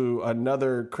into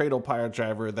another cradle pile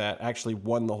driver that actually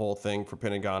won the whole thing for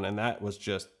Pentagon, and that was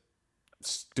just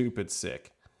stupid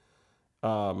sick.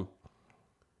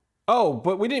 Oh,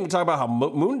 but we didn't even talk about how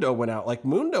Mundo went out. Like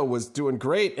Mundo was doing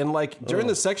great, and like during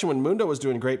the section when Mundo was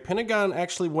doing great, Pentagon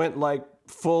actually went like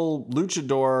full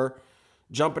luchador,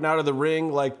 jumping out of the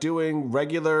ring, like doing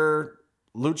regular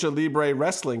lucha libre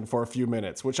wrestling for a few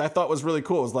minutes, which I thought was really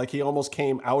cool. It was like he almost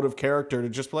came out of character to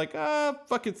just be like,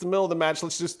 fuck, it's the middle of the match.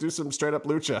 Let's just do some straight up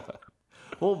lucha.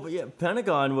 Well, yeah,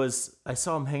 Pentagon was. I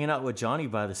saw him hanging out with Johnny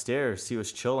by the stairs. He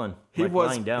was chilling. He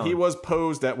lying down. He was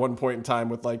posed at one point in time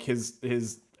with like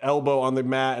his elbow on the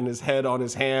mat and his head on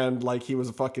his hand, like he was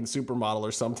a fucking supermodel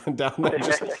or something down there,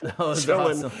 just was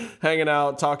chilling, awesome. hanging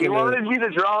out, talking. He wanted you to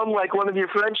draw him like one of your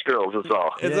French girls, that's all.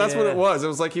 That's what Yeah. it was. It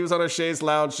was like he was on a chaise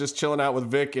lounge, just chilling out with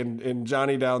Vic and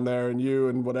Johnny down there, and you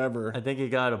and whatever. I think he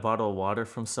got a bottle of water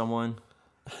from someone.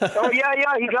 Oh, yeah,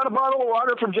 he got a bottle of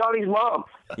water from Johnny's mom.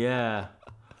 Yeah,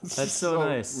 that's so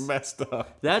nice. Messed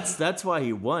up. That's why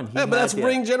he won. He Yeah, but had that's that-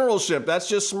 ring generalship. That's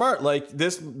just smart. Like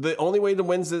this, the only way to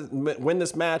win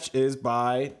this match is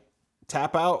by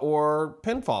tap out or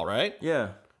pinfall, right? Yeah,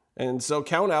 And so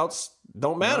countouts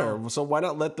don't matter. No. So why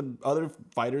not let the other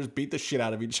fighters beat the shit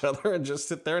out of each other and just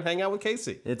sit there and hang out with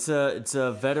Casey? It's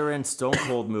a veteran Stone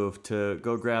Cold move to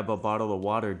go grab a bottle of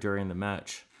water during the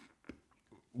match.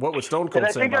 What would Stone Cold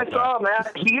say about that? I think I saw,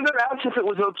 Matt. He either asked if it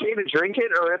was okay to drink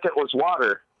it or if it was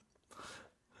water.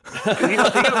 You know,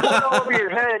 if you put it all over your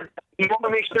head, you want to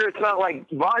make sure it's not like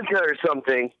vodka or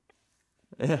something.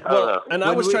 Well, and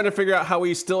I was trying to figure out how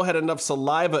he still had enough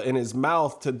saliva in his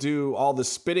mouth to do all the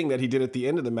spitting that he did at the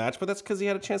end of the match, but that's because he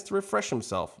had a chance to refresh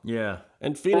himself. Yeah.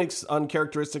 And Phoenix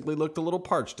uncharacteristically looked a little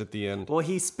parched at the end. Well,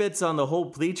 he spits on the whole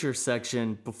bleacher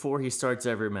section before he starts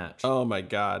every match. Oh my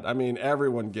God. I mean,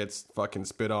 everyone gets fucking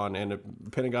spit on in a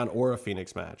Pentagon or a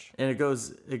Phoenix match. And it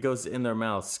goes in their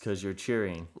mouths because you're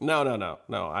cheering. No.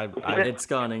 It's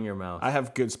gone in your mouth. I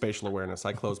have good spatial awareness.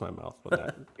 I close my mouth with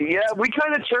that. Yeah, we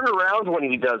kind of turn around when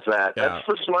he does that. Yeah. That's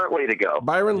the smart way to go.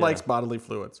 Byron likes bodily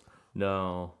fluids.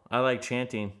 No, I like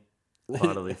chanting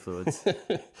bodily fluids.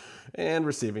 And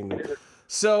receiving them.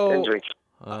 So,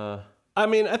 I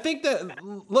mean, I think that,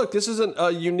 look, this is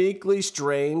a uniquely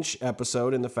strange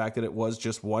episode in the fact that it was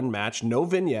just one match, no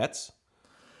vignettes.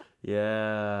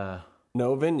 Yeah.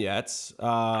 No vignettes.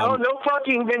 No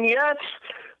fucking vignettes?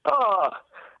 Oh,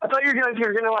 I thought you guys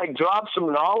were going to, like, drop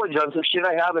some knowledge on some shit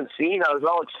I haven't seen. I was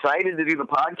all excited to do the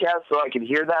podcast so I could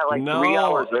hear that, 3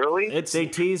 hours early. They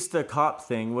teased the cop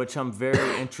thing, which I'm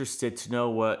very interested to know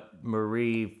what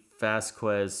Marie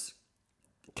Vasquez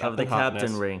of the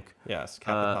captain rank, yes,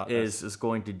 Captain is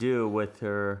going to do with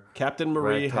her Captain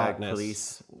Marie Hotness.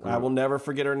 Police. I will never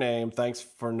forget her name. Thanks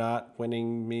for not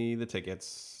winning me the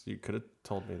tickets. You could have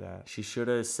told me that. She should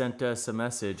have sent us a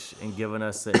message and given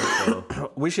us the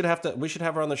info. We should have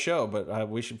her on the show, but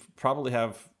we should probably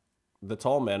have the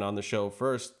tall man on the show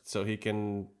first so he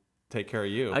can take care of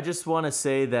you. I just want to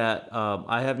say that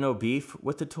I have no beef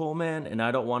with the tall man, and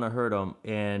I don't want to hurt him.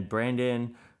 And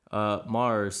Brandon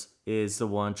Mars is the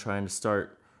one trying to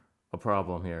start a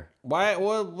problem here. Why?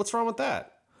 What's wrong with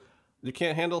that? You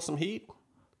can't handle some heat?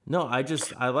 No,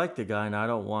 I like the guy, and I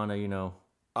don't want to, do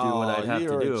what I'd have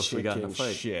to do if we got in a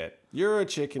fight. Shit. You're a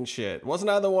chicken shit. Wasn't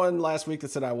I the one last week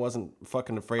that said I wasn't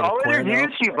fucking afraid of I'll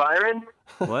introduce you, Byron.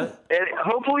 What? And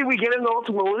hopefully we get into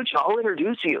Ultima Lucha. I'll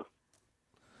introduce you.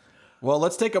 Well,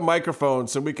 let's take a microphone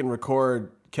so we can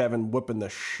record Kevin whipping the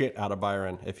shit out of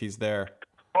Byron if he's there.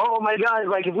 Oh my God!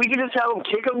 If we could just have him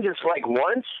kick him just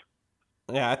once.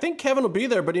 Yeah, I think Kevin will be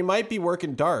there, but he might be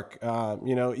working dark.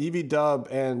 Evie Dub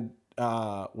and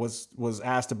was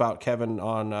asked about Kevin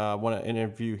on one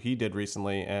interview he did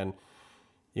recently, and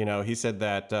he said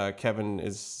that Kevin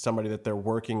is somebody that they're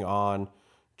working on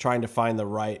trying to find the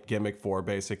right gimmick for,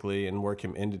 basically, and work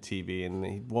him into TV, and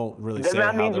he won't really say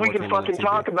that means we can fucking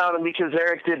talk about him because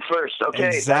Eric did first, okay?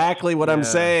 Exactly what I'm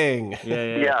saying.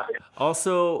 Yeah.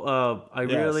 Also,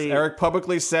 Eric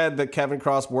publicly said that Kevin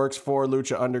Cross works for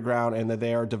Lucha Underground and that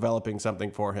they are developing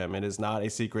something for him. It is not a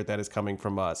secret that is coming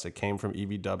from us. It came from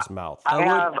Evie Dub's mouth. I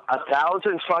have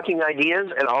 1,000 fucking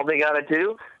ideas, and all they gotta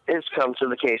do is come to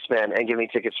the Case Man and give me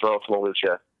tickets for Ultima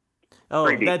Lucha. Oh,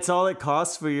 that's all it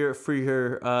costs for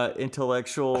your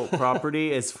intellectual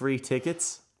property is free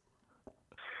tickets?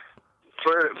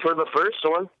 For the first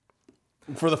one.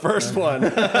 For the first one.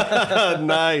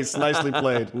 Nice. Nicely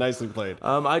played.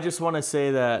 I just want to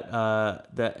say that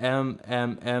the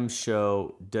MMM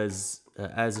show does,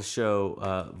 as a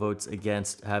show, votes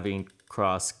against having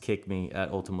Cross kick me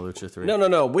at Ultima Lucha 3.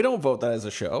 No. We don't vote that as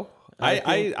a show.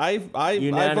 I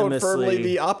vote firmly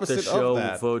the opposite the show of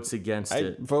that. Votes against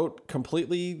it. I vote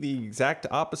completely the exact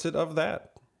opposite of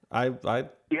that. I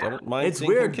don't mind. It's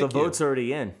weird. The vote's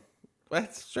already in.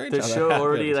 That's strange. The show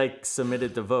already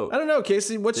submitted the vote. I don't know,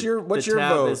 Casey. What's your vote? The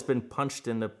tab has been punched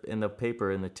in the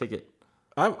paper in the ticket.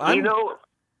 I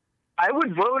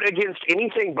would vote against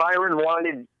anything Byron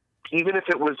wanted, even if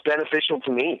it was beneficial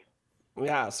to me.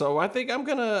 Yeah, so I think I'm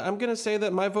gonna say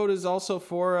that my vote is also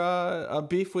for a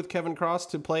beef with Kevin Cross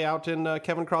to play out in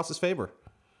Kevin Cross's favor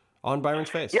on Byron's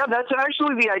face. Yeah, that's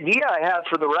actually the idea I have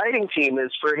for the writing team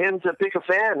is for him to pick a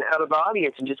fan out of the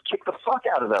audience and just kick the fuck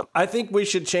out of them. I think we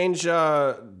should change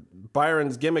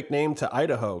Byron's gimmick name to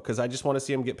Idaho because I just want to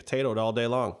see him get potatoed all day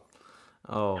long.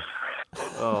 Oh.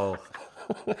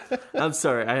 I'm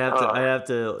sorry. I have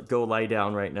to go lie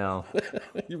down right now.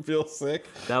 You feel sick?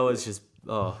 That was just.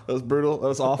 Oh, that was brutal. That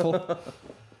was awful.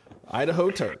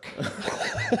 Idaho Turk.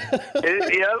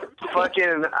 Yep,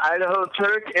 fucking Idaho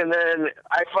Turk, and then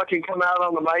I fucking come out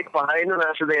on the mic behind them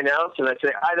after they announce, and I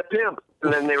say Ida Pimp,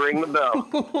 and then they ring the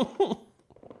bell.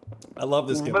 I love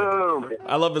this gimmick. Boom.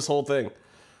 I love this whole thing.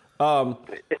 And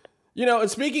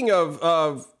speaking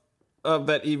of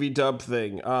that Evie Dub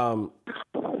thing,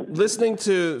 listening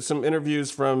to some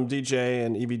interviews from DJ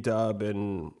and EV Dub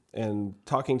and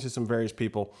talking to some various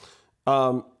people,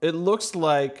 it looks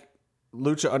like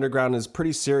Lucha Underground is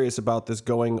pretty serious about this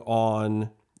going on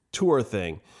tour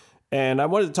thing. And I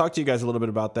wanted to talk to you guys a little bit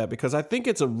about that because I think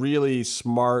it's a really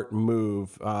smart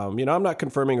move. I'm not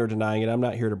confirming or denying it. I'm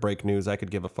not here to break news. I could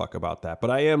give a fuck about that.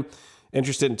 But I am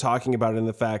interested in talking about it in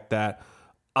the fact that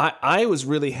I was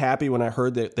really happy when I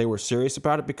heard that they were serious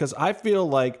about it because I feel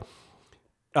like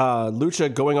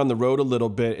Lucha going on the road a little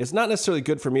bit is not necessarily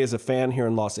good for me as a fan here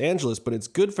in Los Angeles, but it's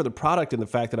good for the product in the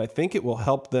fact that I think it will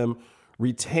help them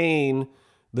retain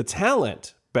the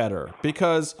talent better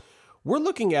because we're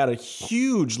looking at a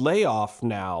huge layoff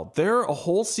now. They're a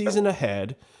whole season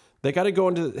ahead. They got to go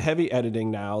into heavy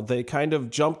editing now. They kind of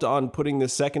jumped on putting the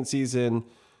second season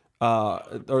or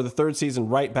the third season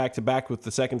right back to back with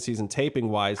the second season taping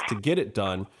wise to get it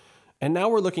done. And now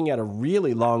we're looking at a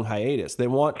really long hiatus. They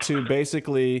want to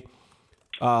basically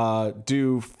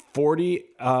do 40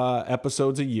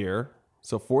 episodes a year.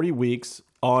 So 40 weeks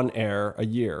on air a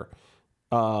year.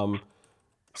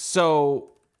 So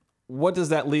what does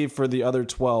that leave for the other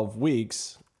 12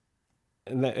 weeks?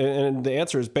 And the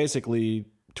answer is basically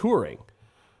touring.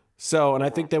 So, and I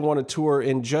think they want to tour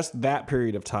in just that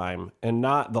period of time and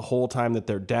not the whole time that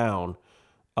they're down.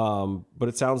 But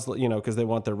it sounds like, because they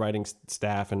want their writing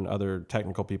staff and other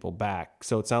technical people back.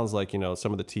 So it sounds like,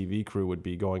 some of the TV crew would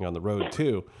be going on the road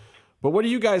too. But what do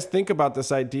you guys think about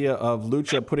this idea of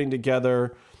Lucha putting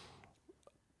together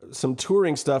some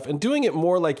touring stuff and doing it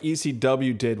more like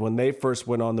ECW did when they first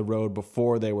went on the road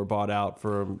before they were bought out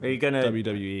from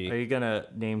WWE? Are you gonna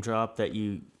name drop that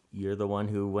you're the one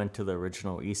who went to the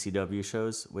original ECW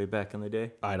shows way back in the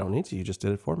day? I don't need to. You just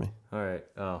did it for me. All right.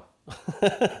 Oh.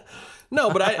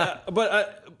 No, but I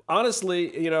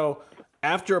honestly,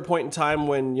 after a point in time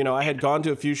when, I had gone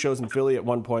to a few shows in Philly at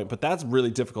one point, but that's really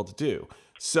difficult to do.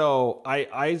 So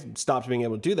I stopped being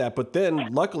able to do that. But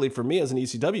then luckily for me as an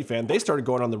ECW fan, they started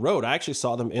going on the road. I actually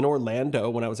saw them in Orlando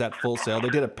when I was at Full Sail. They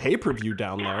did a pay-per-view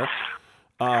down there.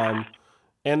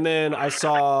 And then I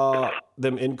saw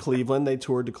them in Cleveland. They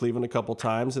toured to Cleveland a couple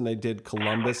times, and they did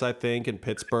Columbus, I think, and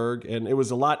Pittsburgh. And it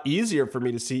was a lot easier for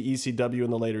me to see ECW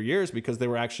in the later years because they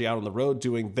were actually out on the road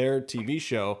doing their TV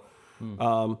show.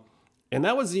 And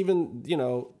that was even,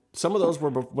 some of those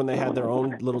were when they had their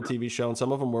own little TV show, and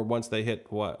some of them were once they hit,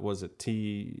 what was it,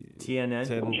 TNN?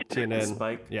 TNN.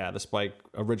 Spike? Yeah, the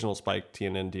original Spike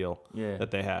TNN deal that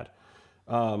they had.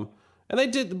 And they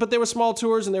did, but they were small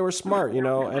tours and they were smart,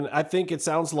 and I think it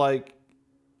sounds like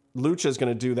Lucha is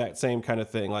going to do that same kind of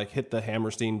thing, like hit the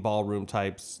Hammerstein ballroom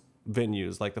types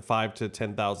venues, like the 5,000 to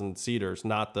 10,000 seaters,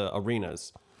 not the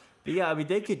arenas. But yeah,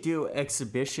 they could do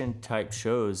exhibition type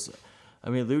shows.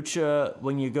 Lucha,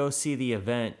 when you go see the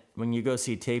event, when you go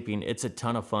see taping, it's a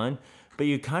ton of fun, but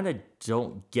you kind of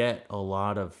don't get a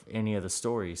lot of any of the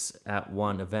stories at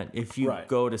one event. If you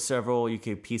go to several, you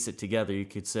could piece it together. You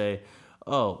could say,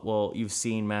 oh, well, you've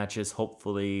seen matches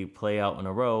hopefully play out in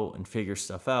a row and figure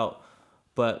stuff out.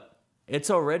 But it's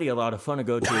already a lot of fun to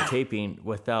go to a taping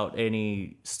without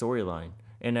any storyline.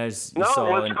 And as you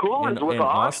saw in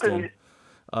Austin,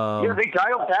 they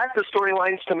dialed back the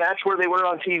storylines to match where they were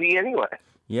on TV anyway.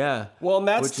 Yeah. Well, and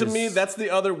that's that's the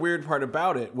other weird part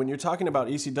about it. When you're talking about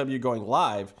ECW going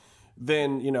live,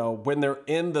 then, when they're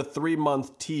in the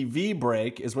 3-month TV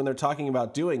break is when they're talking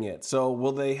about doing it. So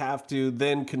will they have to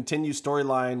then continue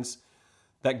storylines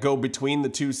that go between the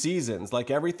two seasons?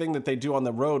 Like everything that they do on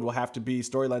the road will have to be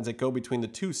storylines that go between the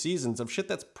two seasons of shit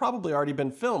that's probably already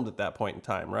been filmed at that point in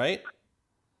time, right?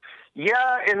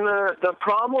 Yeah, and the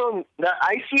problem,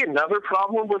 I see another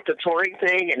problem with the touring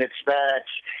thing, and it's that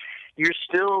you're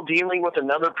still dealing with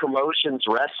another promotion's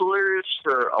wrestlers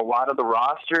for a lot of the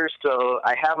rosters. So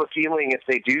I have a feeling if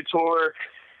they do tour,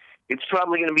 it's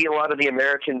probably going to be a lot of the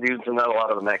American dudes and not a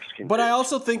lot of the Mexican But dudes. I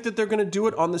also think that they're going to do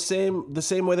it on the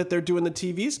same way that they're doing the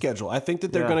TV schedule. I think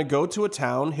that they're going to go to a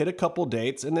town, hit a couple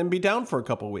dates, and then be down for a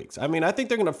couple weeks. I think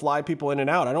they're going to fly people in and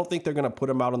out. I don't think they're going to put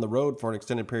them out on the road for an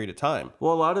extended period of time.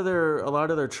 Well, a lot of their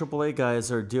AAA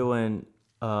guys are doing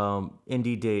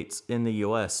indie dates in the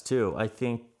U.S. too. I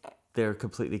think they're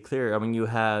completely clear. You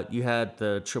had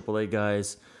the AAA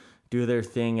guys do their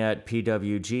thing at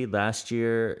PWG last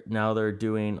year. Now they're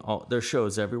doing all their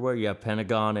shows everywhere. You have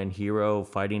Pentagon and Hero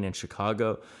fighting in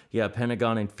Chicago. You have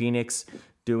Pentagon and Phoenix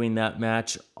doing that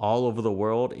match all over the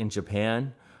world in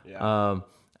Japan. Yeah.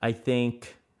 I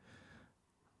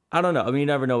don't know. You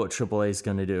never know what AAA is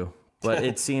going to do, but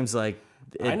it seems like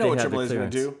I know what AAA is going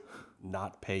to do.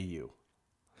 Not pay you.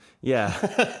 Yeah,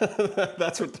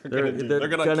 that's what they're going to do. They're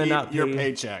going to keep your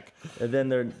paycheck, and then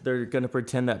they're going to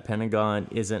pretend that Pentagon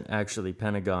isn't actually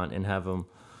Pentagon and have them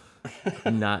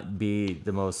not be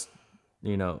the most,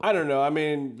 I don't know. I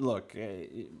mean, look,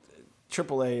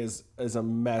 AAA is a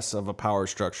mess of a power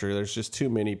structure. There's just too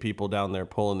many people down there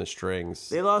pulling the strings.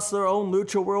 They lost their own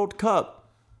Lucha World Cup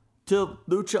to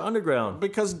Lucha Underground.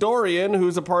 Because Dorian,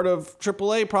 who's a part of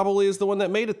AAA, probably is the one that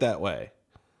made it that way.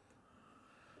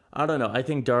 I don't know. I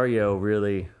think Dario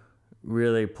really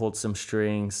pulled some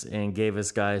strings and gave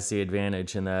his guys the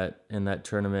advantage in that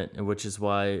tournament, which is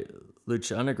why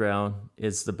Lucha Underground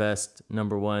is the best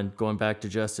number one. Going back to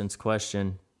Justin's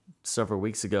question several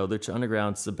weeks ago, Lucha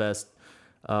Underground's the best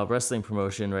wrestling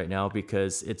promotion right now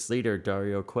because its leader,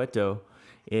 Dario Cueto,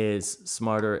 is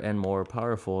smarter and more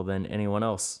powerful than anyone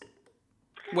else.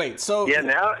 Wait, so yeah,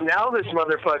 now this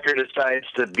motherfucker decides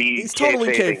to be. He's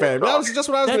totally kayfabe. That was just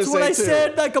what I was going to say. That's what I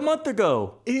said like a month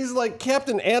ago. He's like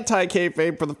Captain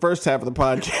Anti-Kayfabe for the first half of the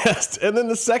podcast, and then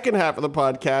the second half of the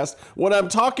podcast, when I'm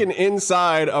talking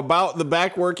inside about the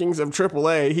back workings of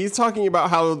AAA, he's talking about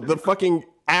how the fucking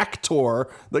actor,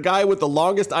 the guy with the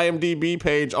longest IMDb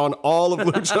page on all of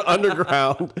Lucha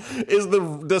Underground, is the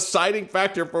deciding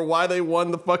factor for why they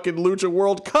won the fucking Lucha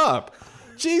World Cup.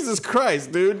 Jesus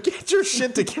Christ, dude. Get your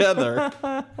shit together.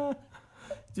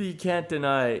 You can't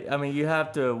deny. I mean, you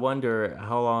have to wonder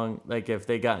how long, like, if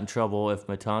they got in trouble, if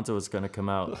Matanza was going to come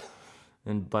out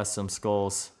and bust some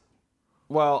skulls.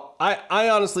 Well, I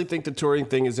honestly think the touring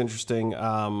thing is interesting.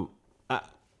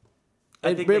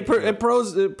 It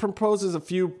proposes a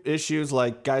few issues,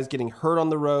 like guys getting hurt on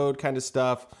the road kind of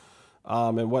stuff,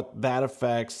 and what that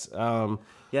affects.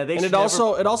 Yeah, and it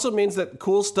also means that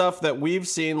cool stuff that we've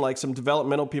seen, like some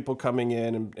developmental people coming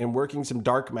in and working some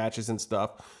dark matches and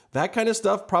stuff, that kind of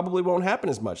stuff probably won't happen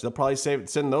as much. They'll probably send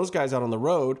those guys out on the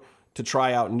road to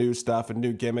try out new stuff and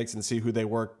new gimmicks and see who they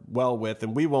work well with,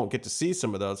 and we won't get to see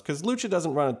some of those because Lucha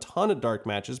doesn't run a ton of dark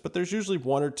matches, but there's usually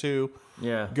one or two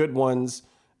good ones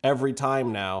every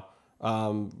time now.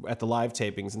 At the live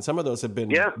tapings, and some of those have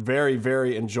been very,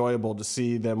 very enjoyable to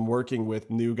see them working with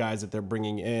new guys that they're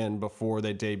bringing in before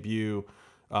they debut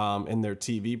in their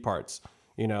TV parts,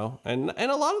 and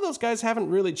a lot of those guys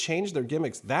haven't really changed their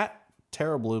gimmicks that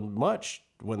terribly much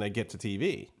when they get to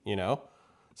TV,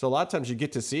 so a lot of times you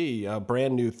get to see a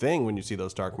brand new thing when you see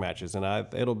those dark matches, and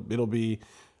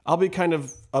I'll be kind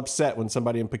of upset when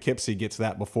somebody in Poughkeepsie gets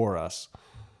that before us.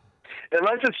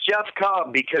 Unless it's Jeff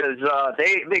Cobb, because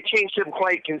they changed him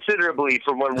quite considerably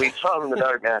from when we saw him in the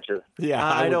dark matches. Yeah,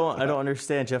 I don't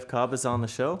understand. Jeff Cobb is on the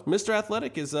show. Mr.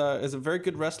 Athletic is a very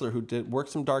good wrestler who did work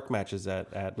some dark matches at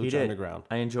Lucha Underground.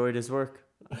 I enjoyed his work.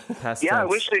 I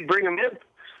wish they'd bring him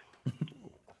in.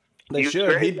 They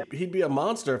should. He'd be a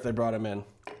monster if they brought him in.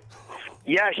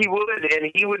 Yeah, he would, and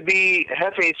he would be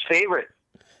Hefe's favorite.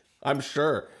 I'm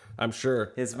sure.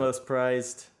 His most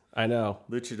prized. I know.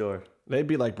 Luchador. They'd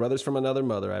be like brothers from another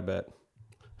mother, I bet.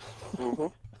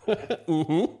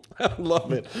 I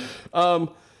love it.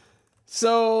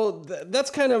 So that's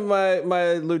kind of my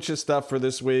Lucha stuff for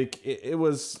this week. It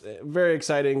was a very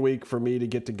exciting week for me to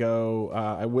get to go.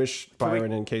 I wish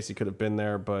Byron and Casey could have been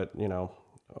there, but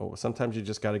sometimes you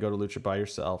just got to go to Lucha by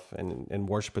yourself and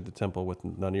worship at the temple with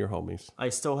none of your homies. I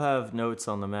still have notes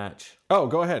on the match. Oh,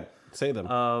 go ahead. Say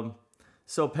them.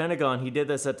 So Pentagon, he did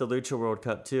this at the Lucha World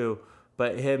Cup too.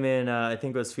 But him and I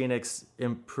think it was Phoenix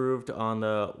improved on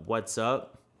the "What's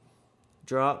Up"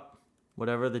 drop,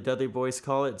 whatever the Dudley Boys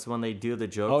call it. It's when they do the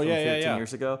joke from 15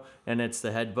 years ago, and it's the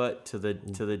headbutt to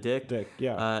the dick.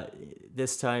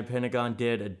 This time Pentagon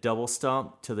did a double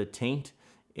stomp to the taint,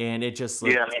 and it just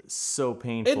looked so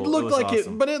painful. It looked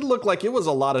awesome. But it looked like it was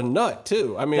a lot of nut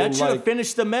too. I mean, that should have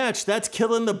finished the match. That's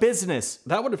killing the business.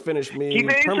 That would have finished me. He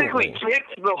basically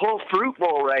kicked the whole fruit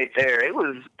bowl right there. It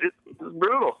was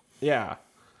brutal. Yeah.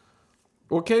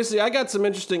 Well, Casey, I got some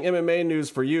interesting MMA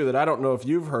news for you that I don't know if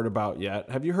you've heard about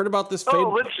yet. Have you heard about this?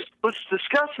 Let's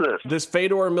discuss this. This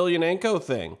Fedor Emelianenko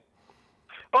thing.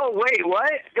 Oh, wait,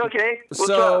 what? Okay. What's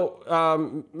up?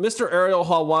 Mr. Ariel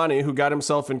Helwani, who got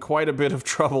himself in quite a bit of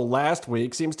trouble last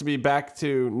week, seems to be back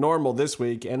to normal this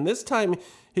week, and this time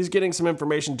he's getting some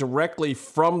information directly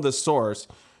from the source.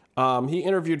 He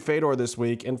interviewed Fedor this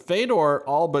week, and Fedor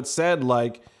all but said,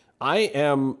 I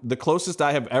am the closest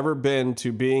I have ever been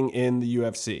to being in the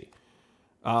UFC.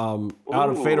 Out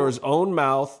of Fedor's own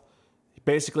mouth,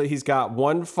 basically he's got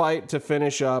one fight to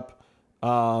finish up,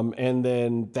 and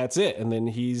then that's it. And then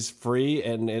he's free,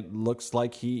 and it looks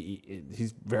like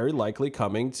he's very likely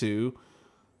coming to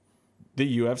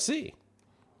the UFC.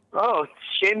 Oh,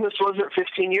 shame this wasn't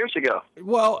 15 years ago.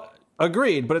 Well,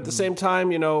 agreed, but at the same time,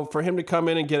 for him to come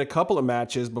in and get a couple of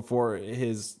matches before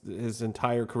his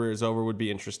entire career is over would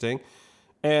be interesting.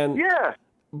 And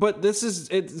but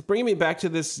it's bringing me back to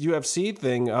this UFC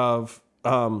thing of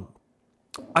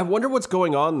I wonder what's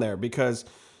going on there because,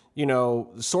 you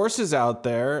know, sources out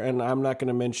there, and I'm not going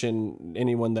to mention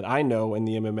anyone that I know in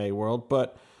the MMA world,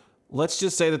 but let's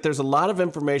just say that there's a lot of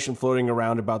information floating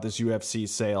around about this UFC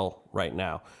sale right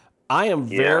now. I am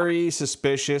very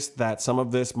suspicious that some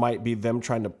of this might be them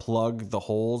trying to plug the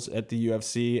holes at the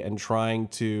UFC and trying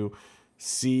to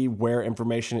see where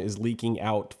information is leaking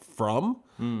out from.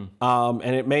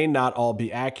 And it may not all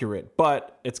be accurate,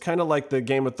 but it's kind of like the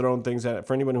Game of Thrones things that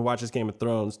for anyone who watches Game of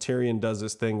Thrones, Tyrion does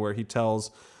this thing where he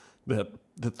tells the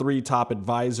three top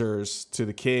advisors to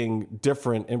the king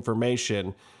different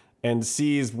information and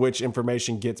sees which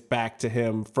information gets back to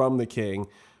him from the king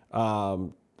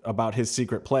about his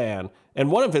secret plan.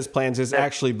 And one of his plans is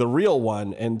actually the real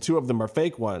one, and two of them are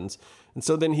fake ones. And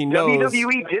so then he knows.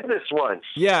 WWE did this once.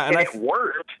 Yeah, and it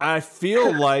worked. I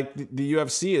feel like the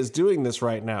UFC is doing this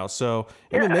right now. So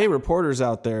MMA reporters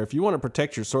out there, if you want to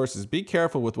protect your sources, be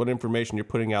careful with what information you're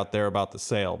putting out there about the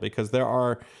sale, because there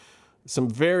are some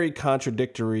very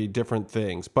contradictory different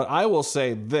things. But I will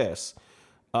say this,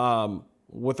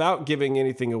 without giving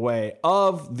anything away,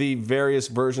 of the various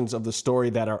versions of the story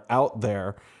that are out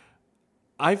there,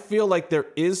 I feel like there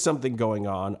is something going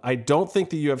on. I don't think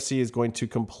the UFC is going to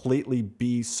completely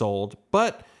be sold,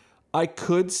 but I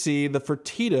could see the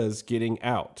Fertittas getting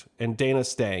out and Dana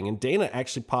staying, and Dana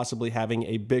actually possibly having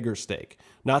a bigger stake.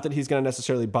 Not that he's going to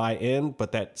necessarily buy in,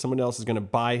 but that someone else is going to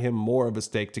buy him more of a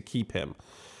stake to keep him.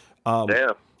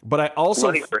 Damn. But I also,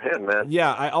 money for him, man.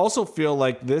 Yeah, I also feel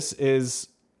like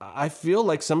I feel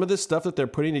like some of this stuff that they're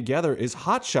putting together is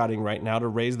hot-shotting right now to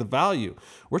raise the value.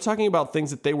 We're talking about things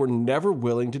that they were never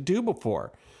willing to do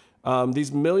before.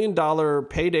 These $1 million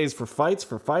paydays for fights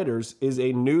for fighters is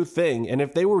a new thing. And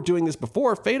if they were doing this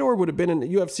before, Fedor would have been in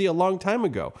the UFC a long time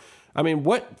ago. I mean,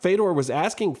 what Fedor was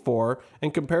asking for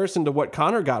in comparison to what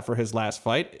Conor got for his last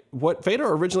fight, what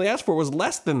Fedor originally asked for was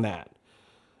less than that.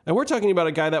 And we're talking about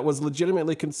a guy that was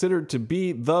legitimately considered to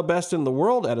be the best in the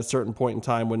world at a certain point in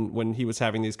time when he was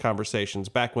having these conversations,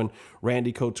 back when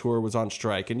Randy Couture was on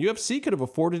strike. And UFC could have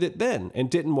afforded it then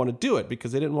and didn't want to do it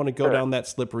because they didn't want to go down that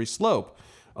slippery slope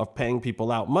of paying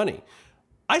people out money.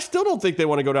 I still don't think they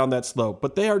want to go down that slope,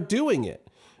 but they are doing it.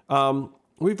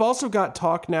 We've also got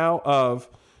talk now of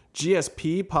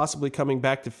GSP possibly coming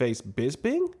back to face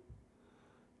Bisping.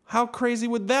 How crazy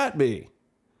would that be?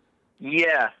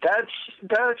 Yeah, that's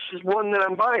one that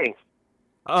I'm buying.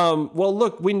 Well,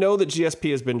 look, we know that GSP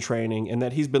has been training and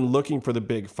that he's been looking for the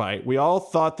big fight. We all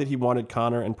thought that he wanted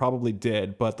Conor and probably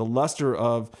did, but the luster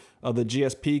of the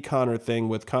GSP Conor thing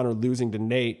with Conor losing to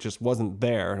Nate just wasn't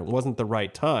there. It wasn't the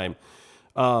right time.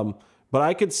 But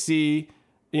I could see,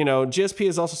 you know, GSP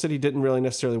has also said he didn't really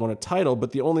necessarily want a title,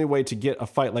 but the only way to get a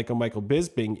fight like a Michael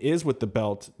Bisping is with the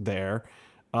belt there.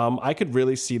 I could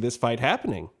really see this fight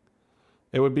happening.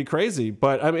 It would be crazy.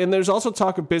 But I mean, and there's also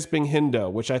talk of Bisping Hendo,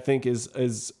 which I think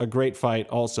is a great fight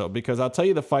also, because I'll tell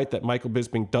you the fight that Michael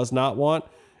Bisping does not want,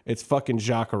 it's fucking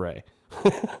Jacare.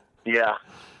 Yeah.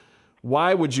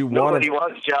 Why would you want Nobody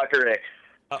wants Jacare.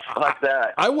 Fuck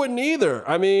that. I wouldn't either.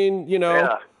 I mean, you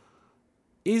know,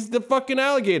 he's the fucking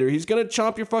alligator. He's going to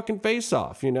chomp your fucking face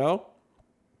off, you know?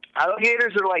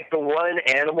 Alligators are like the one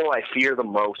animal I fear the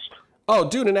most. Oh,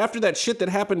 dude, and after that shit that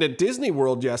happened at Disney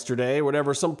World yesterday,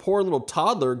 whatever, some poor little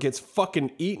toddler gets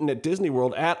fucking eaten at Disney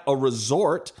World at a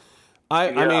resort.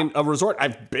 I mean, a resort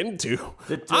I've been to.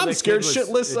 I'm scared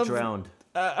shitless of... drowned.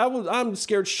 I'm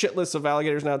scared shitless of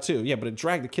alligators now, too. Yeah, but it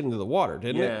dragged the kid into the water,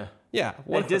 didn't it? Yeah.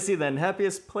 At Disneyland,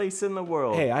 happiest place in the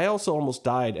world. Hey, I also almost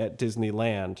died at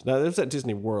Disneyland. No, it was at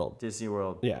Disney World. Disney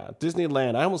World. Yeah,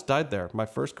 Disneyland. I almost died there. My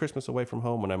first Christmas away from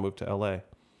home when I moved to L.A.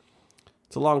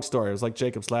 It's a long story. It was like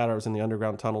Jacob's Ladder. I was in the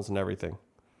underground tunnels and everything.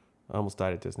 I almost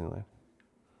died at Disneyland.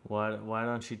 Why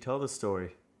don't you tell the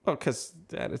story? Oh, because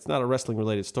it's not a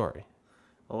wrestling-related story.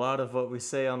 A lot of what we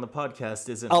say on the podcast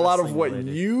isn't a lot of what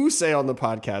related. You say on the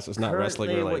podcast is not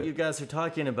wrestling-related. What you guys are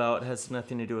talking about has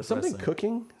nothing to do with something wrestling.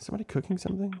 Cooking? Somebody cooking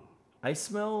something? I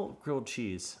smell grilled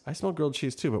cheese. I smell grilled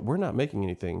cheese, too, but we're not making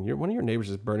anything. One of your neighbors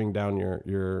is burning down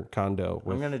your condo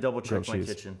with I'm going to double-check my cheese.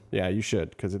 kitchen. Yeah, you should,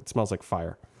 because it smells like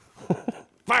fire.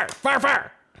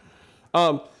 Fire!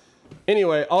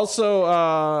 Anyway,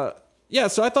 also,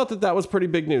 so I thought that was pretty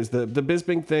big news. The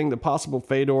Bisping thing, the possible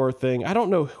Fedor thing. I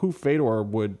don't know who Fedor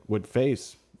would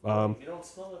face. You don't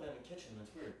smell it in the kitchen.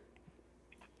 That's weird.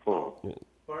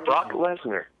 Brock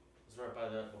Lesnar. It's right by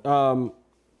that.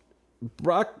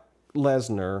 Brock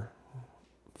Lesnar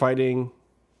fighting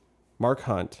Mark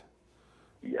Hunt.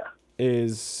 Yeah.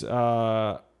 Is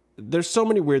there's so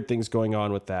many weird things going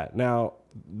on with that. Now,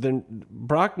 then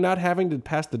Brock not having to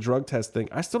pass the drug test thing,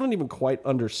 I still don't even quite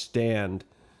understand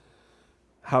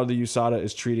how the USADA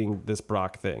is treating this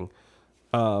Brock thing.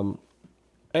 I'm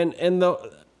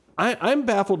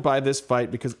baffled by this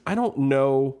fight because I don't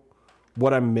know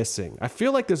what I'm missing. I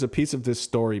feel like there's a piece of this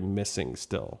story missing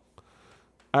still.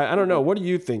 I don't know. What do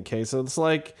you think, Kay? So it's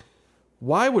like,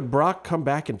 why would Brock come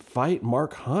back and fight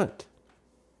Mark Hunt?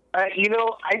 I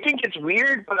think it's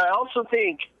weird, but I also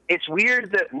think it's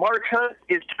weird that Mark Hunt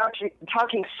is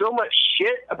talking so much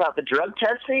shit about the drug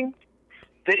testing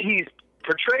that he's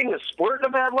portraying the sport in a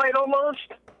bad light almost.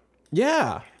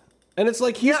 Yeah. And it's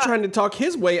like he's trying to talk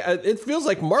his way. It feels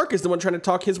like Mark is the one trying to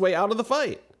talk his way out of the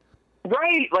fight.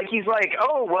 Right. Like he's like,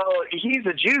 oh, well, he's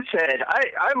a juice head.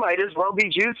 I might as well be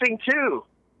juicing too.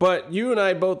 But you and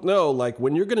I both know, like,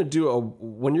 when you're gonna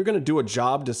do a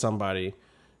job to somebody,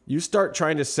 you start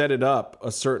trying to set it up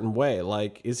a certain way.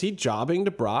 Like, is he jobbing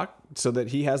to Brock so that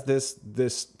he has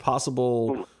this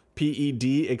possible PED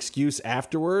excuse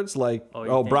afterwards? Like,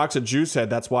 Brock's a juice head,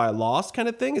 that's why I lost, kind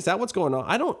of thing. Is that what's going on?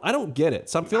 I don't get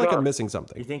it. So I feel like I'm missing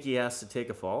something. You think he has to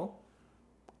take a fall?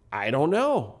 I don't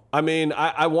know. I mean,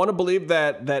 I want to believe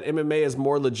that MMA is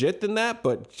more legit than that,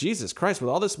 but Jesus Christ, with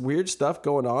all this weird stuff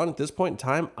going on at this point in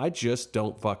time, I just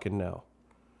don't fucking know.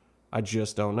 I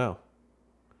just don't know.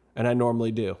 And I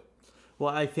normally do.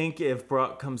 Well, I think if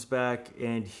Brock comes back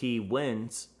and he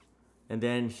wins, and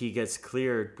then he gets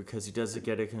cleared because he doesn't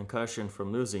get a concussion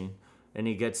from losing, and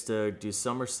he gets to do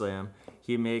SummerSlam,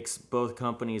 he makes both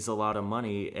companies a lot of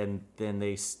money, and then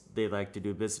they like to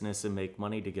do business and make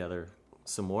money together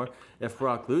some more. If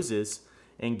Brock loses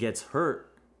and gets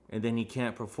hurt, and then he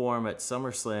can't perform at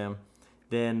SummerSlam,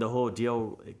 then the whole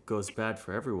deal goes bad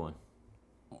for everyone.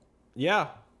 Yeah,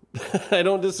 I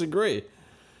don't disagree.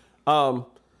 And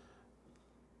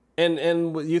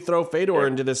you throw Fedor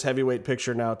into this heavyweight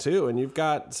picture now too, and you've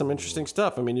got some interesting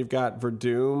stuff. I mean, you've got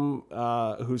Verdum,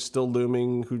 who's still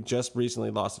looming, who just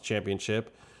recently lost the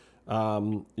championship.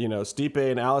 Stipe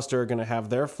and Alistair are going to have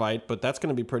their fight, but that's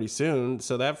going to be pretty soon,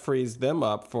 so that frees them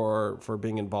up for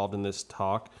being involved in this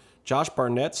talk. Josh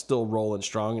Barnett's still rolling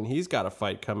strong, and he's got a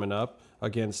fight coming up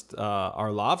against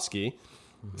Arlovsky.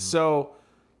 Mm-hmm. So,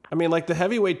 I mean, like, the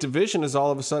heavyweight division is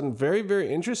all of a sudden very,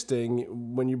 very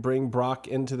interesting when you bring Brock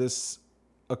into this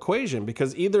equation,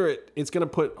 because either it's going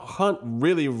to put Hunt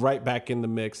really right back in the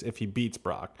mix if he beats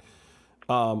Brock,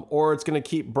 or it's going to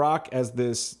keep Brock as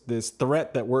this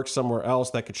threat that works somewhere else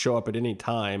that could show up at any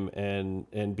time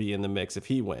and be in the mix if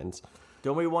he wins.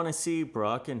 Don't we want to see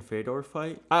Brock and Fedor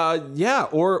fight? Yeah,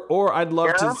 or I'd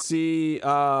love to see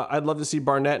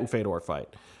Barnett and Fedor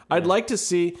fight. I'd like to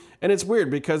see, and it's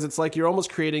weird because it's like you're almost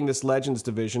creating this Legends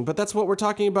division, but that's what we're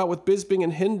talking about with Bisping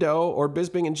and Hendo, or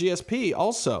Bisping and GSP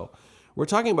also. We're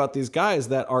talking about these guys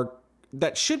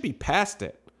that should be past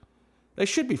it. They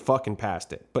should be fucking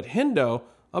past it. But Hendo,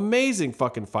 amazing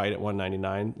fucking fight at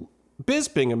 199.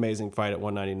 Bisping, amazing fight at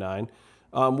 199.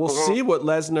 We'll see what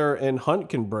Lesnar and Hunt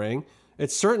can bring.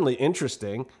 It's certainly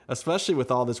interesting, especially with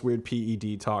all this weird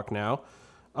PED talk now.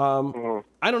 I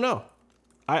don't know.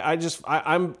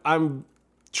 I'm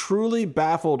truly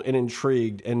baffled and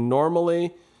intrigued. And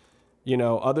normally,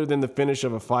 other than the finish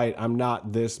of a fight, I'm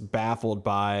not this baffled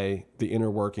by the inner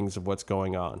workings of what's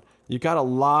going on. You've got a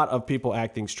lot of people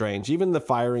acting strange. Even the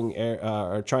firing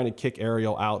or trying to kick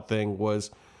Ariel out thing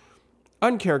was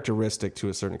uncharacteristic to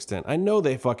a certain extent. I know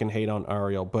they fucking hate on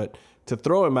Ariel, but to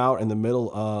throw him out in the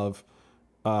middle of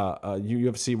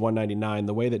UFC 199,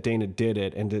 the way that Dana did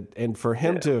it, and for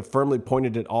him to firmly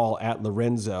pointed it all at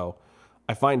Lorenzo,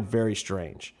 I find very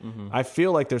strange. Mm-hmm. I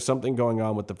feel like there's something going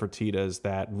on with the Fertittas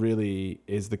that really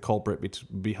is the culprit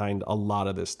behind a lot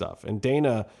of this stuff. And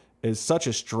Dana is such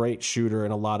a straight shooter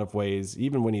in a lot of ways,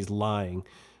 even when he's lying.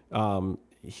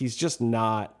 He's just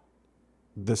not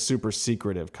the super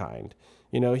secretive kind.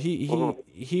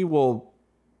 He will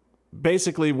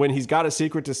basically, when he's got a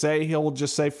secret to say, he'll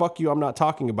just say, fuck you, I'm not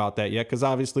talking about that yet, because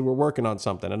obviously we're working on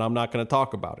something and I'm not going to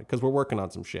talk about it because we're working on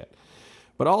some shit.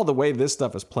 But all the way this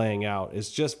stuff is playing out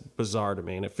is just bizarre to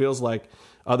me, and it feels like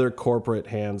other corporate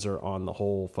hands are on the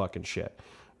whole fucking shit.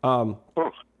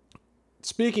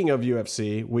 Speaking of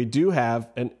UFC, we do have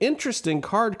an interesting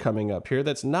card coming up here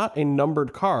that's not a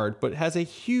numbered card, but has a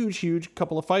huge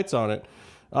couple of fights on it.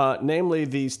 Namely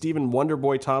the Stephen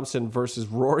Wonderboy Thompson versus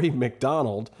Rory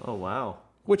McDonald. Oh, wow.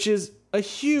 Which is a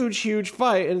huge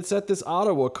fight, and it's at this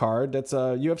Ottawa card. That's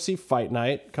a UFC Fight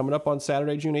Night coming up on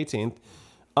Saturday, June 18th.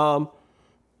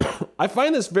 I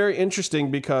find this very interesting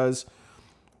because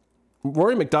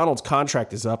Rory McDonald's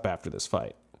contract is up after this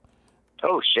fight.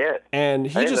 Oh, shit. And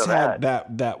he just had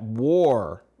that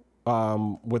war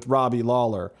with Robbie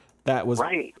Lawler that was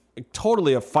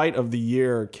totally a fight of the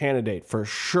year candidate for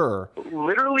sure.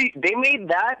 Literally, they made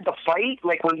that the fight.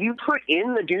 Like when you put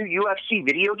in the new UFC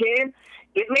video game,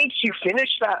 it makes you finish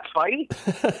that fight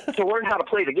to learn how to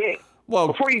play the game. Well,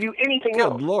 before you do anything good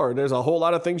else. Lord, there's a whole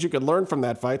lot of things you could learn from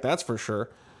that fight, that's for sure.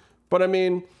 But I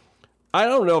mean, I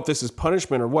don't know if this is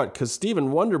punishment or what, because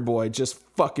Stephen Wonderboy just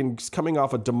fucking coming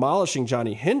off of demolishing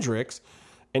Johnny Hendricks,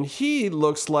 and he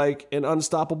looks like an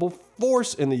unstoppable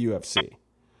force in the UFC.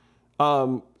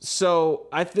 So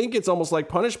I think it's almost like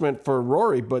punishment for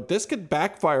Rory, but this could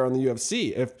backfire on the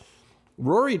UFC. If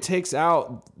Rory takes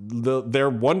out their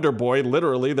Wonder Boy,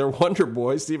 literally their Wonder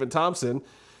Boy, Stephen Thompson,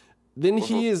 then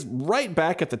he is right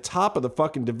back at the top of the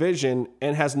fucking division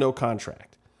and has no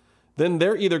contract. Then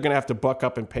they're either going to have to buck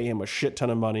up and pay him a shit ton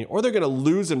of money, or they're going to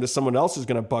lose him to someone else who's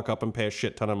going to buck up and pay a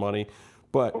shit ton of money.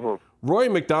 But Rory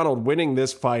McDonald winning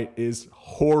this fight is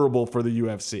horrible for the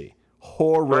UFC.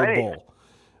 Horrible.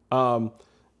 Right.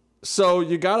 So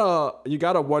you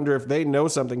gotta wonder if they know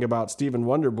something about Stephen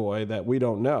Wonderboy that we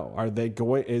don't know.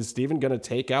 Is Stephen going to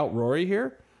take out Rory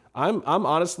here? I'm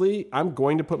honestly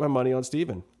going to put my money on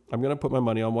Stephen. I'm going to put my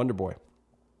money on Wonderboy.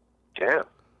 Yeah.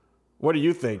 What do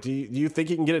you think? Do you think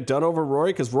he can get it done over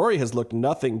Rory? Because Rory has looked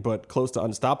nothing but close to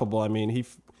unstoppable. I mean,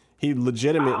 he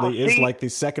legitimately is like the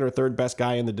second or third best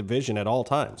guy in the division at all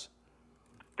times.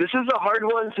 This is a hard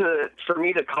one for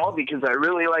me to call because I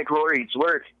really like Rory's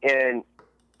work, and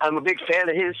I'm a big fan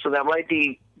of his, so that might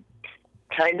be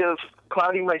kind of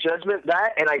clouding my judgment.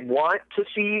 That, and I want to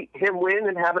see him win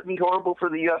and have it be horrible for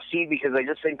the UFC because I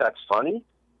just think that's funny.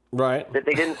 Right. That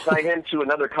they didn't sign him to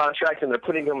another contract and they're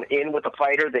putting him in with a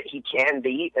fighter that he can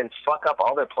beat and fuck up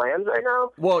all their plans right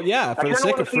now. Well, yeah, for the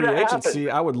sake of free agency,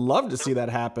 I would love to see that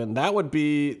happen. That would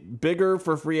be bigger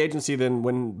for free agency than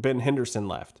when Ben Henderson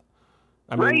left.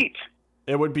 I mean,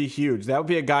 it would be huge. That would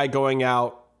be a guy going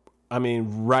out, I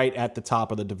mean, right at the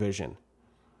top of the division.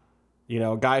 You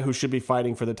know, a guy who should be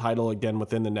fighting for the title again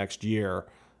within the next year.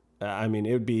 I mean,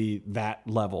 it would be that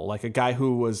level. Like a guy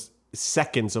who was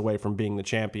seconds away from being the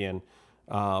champion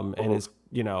and is,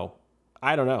 you know,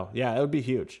 I don't know. Yeah, it would be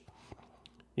huge.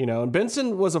 You know, and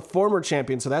Benson was a former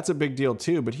champion, so that's a big deal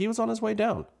too, but he was on his way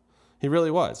down. He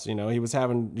really was. You know, he was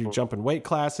jumping weight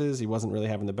classes. He wasn't really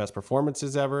having the best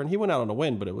performances ever, and he went out on a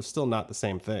win, but it was still not the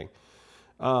same thing.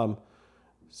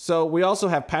 So we also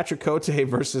have Patrick Cote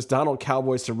versus Donald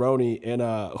Cowboy Cerrone in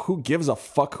a who gives a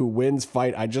fuck who wins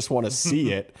fight. I just want to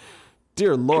see it.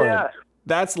 Dear Lord. Yeah.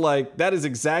 That is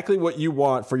exactly what you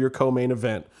want for your co-main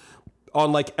event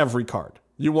on like every card.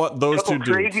 You want those two dudes.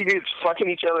 Crazy dudes fucking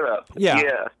each other up.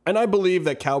 Yeah. And I believe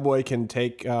that Cowboy can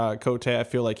take Cote. I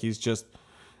feel like he's just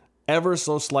ever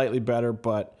so slightly better,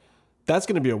 but that's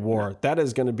going to be a war. That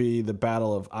is going to be the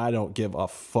battle of I don't give a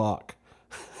fuck.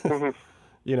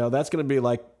 You know, that's going to be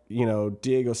like, you know,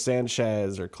 Diego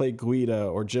Sanchez or Clay Guida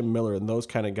or Jim Miller and those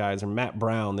kind of guys, or Matt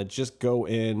Brown that just go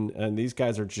in, and these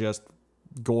guys are just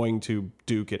going to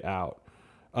duke it out.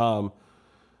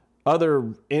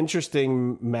 Other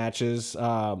interesting matches,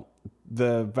 the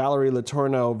Valerie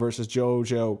Letourneau versus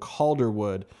JoJo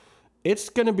Calderwood. It's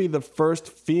going to be the first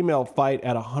female fight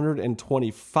at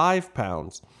 125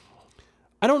 pounds.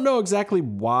 I don't know exactly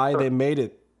why they made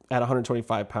it at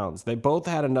 125 pounds. They both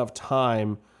had enough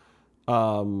time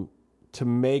to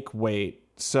make weight.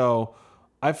 So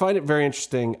I find it very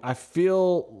interesting. I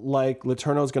feel like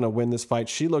Letourneau's going to win this fight.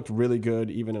 She looked really good,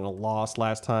 even in a loss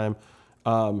last time.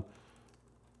 And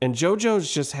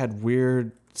JoJo's just had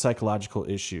weird psychological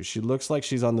issues. She looks like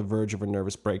she's on the verge of a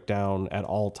nervous breakdown at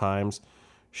all times.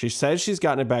 She says she's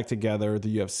gotten it back together.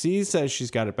 The UFC says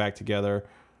she's got it back together.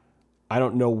 I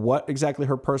don't know what exactly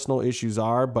her personal issues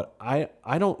are, but I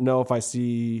don't know if I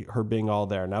see her being all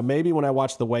there. Now, maybe when I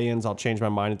watch the weigh-ins, I'll change my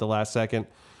mind at the last second.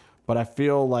 But I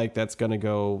feel like that's going to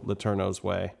go Letourneau's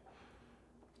way.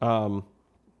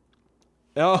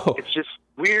 It's just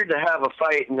weird to have a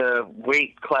fight in a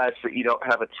weight class that you don't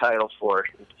have a title for.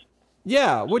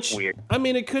 Yeah, which, weird. I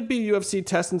mean, it could be UFC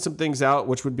testing some things out,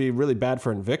 which would be really bad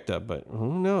for Invicta, but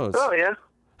who knows? Oh, yeah.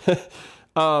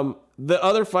 The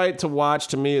other fight to watch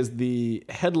to me is the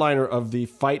headliner of the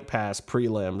Fight Pass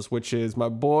prelims, which is my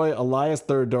boy Elias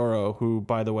Theodorou, who,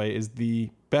 by the way, is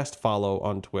the best follow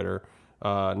on Twitter.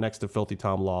 Next to Filthy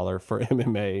Tom Lawler for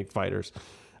MMA fighters,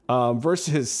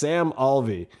 versus Sam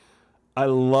Alvey. I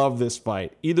love this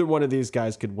fight. Either one of these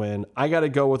guys could win. I got to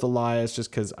go with Elias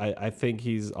just because I think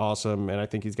he's awesome, and I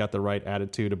think he's got the right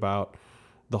attitude about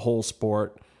the whole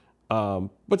sport.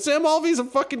 But Sam Alvey's a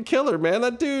fucking killer, man.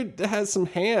 That dude has some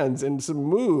hands and some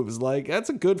moves. Like, that's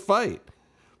a good fight.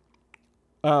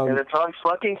 And it's on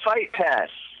fucking Fight Pass.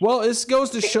 Well, this goes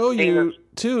to show you,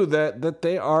 too, that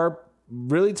they are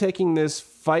really taking this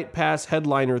Fight Pass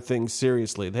headliner thing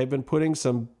seriously. They've been putting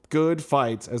some good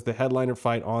fights as the headliner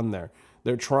fight on there.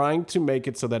 They're trying to make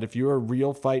it so that if you're a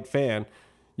real fight fan,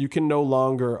 you can no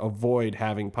longer avoid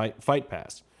having Fight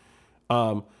Pass.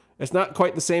 It's not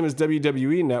quite the same as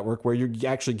WWE Network, where you're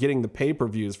actually getting the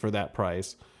pay-per-views for that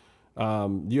price.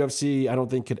 UFC, I don't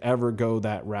think, could ever go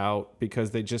that route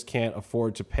because they just can't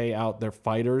afford to pay out their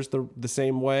fighters the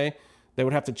same way. They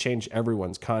would have to change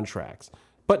everyone's contracts.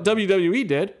 But WWE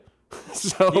did.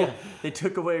 So Yeah, they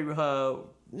took away.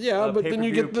 but then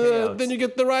you get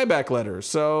payouts. the Ryback letter.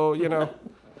 So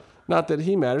not that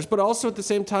he matters, but also at the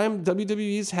same time,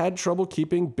 WWE's had trouble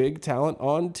keeping big talent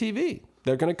on TV.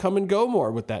 They're going to come and go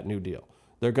more with that new deal.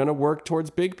 They're going to work towards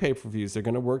big pay-per-views. They're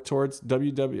going to work towards to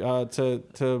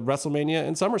WrestleMania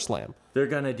and SummerSlam. They're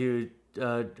gonna do,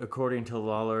 according to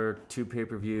Lawler, 2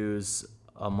 pay-per-views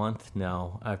a month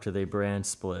now after they brand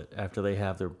split, after they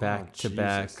have their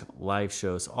back-to-back live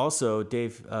shows. Also,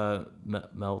 Dave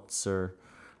Meltzer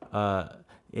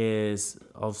is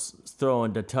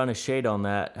throwing a ton of shade on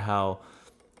that, how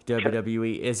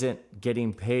WWE isn't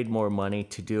getting paid more money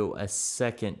to do a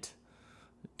second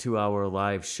 2-hour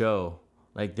live show.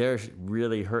 Like, they're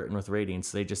really hurting with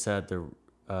ratings. They just had their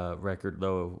record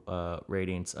low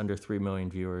ratings, under 3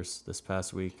 million viewers this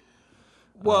past week.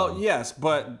 Well, yes,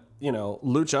 but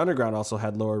Lucha Underground also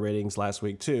had lower ratings last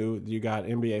week too. You got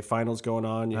NBA Finals going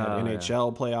on. You had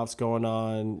NHL playoffs going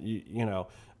on.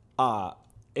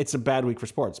 It's a bad week for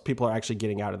sports. People are actually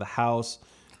getting out of the house.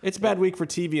 It's a bad week for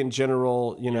TV in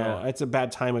general. It's a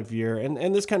bad time of year,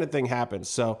 and this kind of thing happens.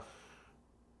 So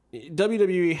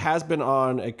WWE has been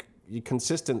on a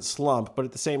consistent slump, but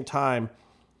at the same time,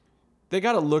 they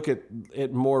got to look at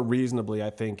it more reasonably,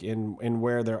 I think, in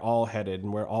where they're all headed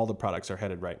and where all the products are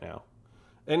headed right now,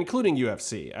 including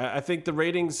UFC. I think the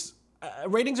ratings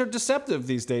are deceptive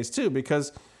these days too,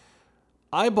 because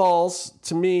eyeballs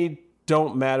to me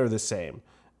don't matter the same.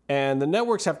 And the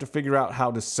networks have to figure out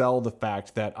how to sell the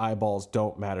fact that eyeballs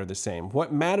don't matter the same.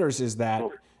 What matters is that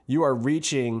you are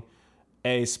reaching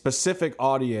a specific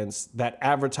audience that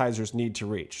advertisers need to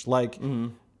reach. Like,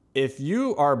 if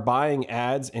you are buying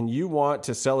ads and you want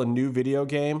to sell a new video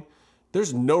game,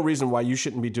 there's no reason why you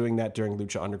shouldn't be doing that during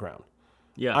Lucha Underground.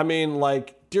 Yeah. I mean,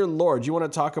 like, dear Lord, you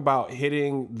want to talk about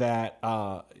hitting that,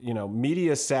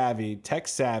 media savvy, tech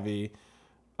savvy,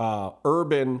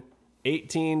 urban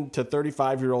 18 to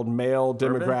 35-year-old male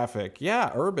demographic. Yeah,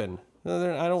 urban. He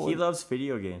loves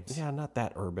video games. Yeah, not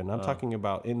that urban. I'm talking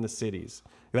about in the cities.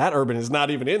 That urban is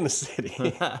not even in the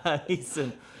city.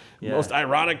 Most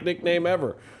ironic nickname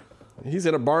ever. He's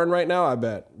in a barn right now, I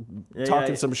bet,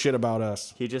 talking some shit about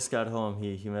us. He just got home.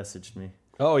 He messaged me.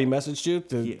 Oh, he messaged you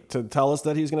to tell us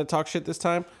that he's going to talk shit this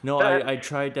time? No, I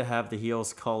tried to have the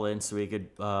heels call in so we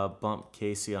could bump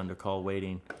Casey onto call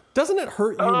waiting. Doesn't it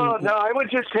hurt you? Oh, no, I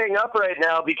would just hang up right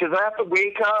now because I have to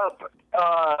wake up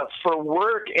for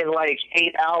work in like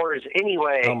 8 hours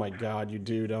anyway. Oh, my God, you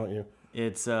do, don't you?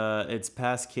 It's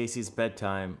past Casey's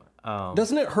bedtime.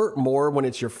 Doesn't it hurt more when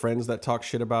it's your friends that talk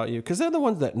shit about you? Because they're the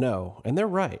ones that know, and they're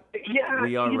right. Yeah,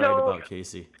 we are right about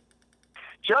Casey.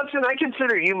 Johnson, I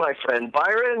consider you my friend.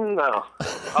 Byron, no.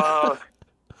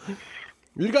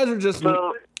 You guys are just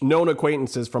known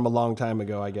acquaintances from a long time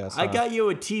ago, I guess. I got you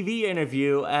a TV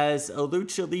interview as a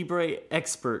Lucha Libre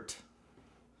expert.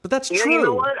 But that's true. You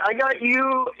know what? I got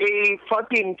you a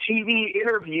fucking TV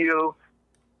interview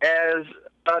as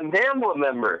a NAMBLA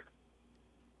member.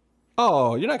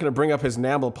 Oh, you're not going to bring up his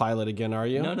NAMBLA pilot again, are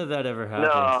you? None of that ever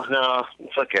happened. No,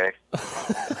 it's okay.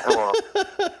 I won't.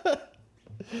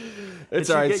 It's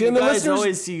all right. You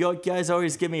guys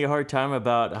always give me a hard time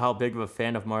about how big of a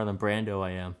fan of Marlon Brando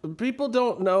I am. People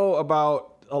don't know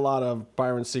about a lot of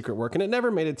Byron's secret work, and it never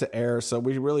made it to air, so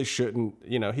we really shouldn't,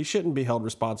 he shouldn't be held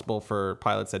responsible for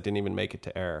pilots that didn't even make it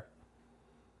to air.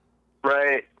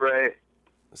 Right.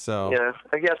 So yeah,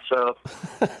 I guess so.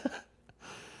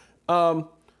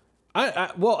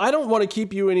 I don't want to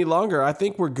keep you any longer. I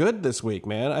think we're good this week,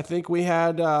 man. I think we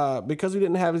had, because we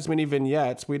didn't have as many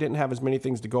vignettes, we didn't have as many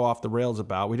things to go off the rails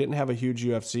about. We didn't have a huge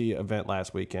UFC event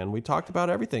last weekend. We talked about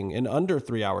everything in under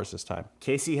 3 hours this time.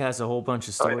 Casey has a whole bunch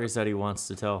of stories that he wants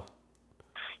to tell.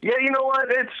 Yeah, you know what?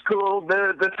 It's cool.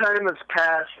 The time has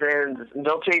passed, and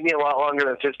they'll take me a lot longer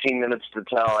than 15 minutes to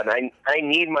tell, and I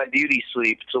need my beauty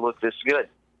sleep to look this good.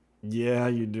 Yeah,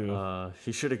 you do.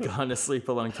 He should have gone to sleep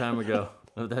a long time ago.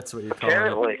 Oh, that's what you're calling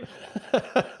Apparently.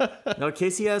 it. No,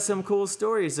 Casey has some cool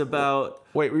stories about...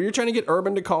 Wait, were you trying to get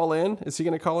Urban to call in? Is he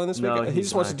going to call in this No, week? He he's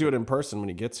just wants to not. do it in person when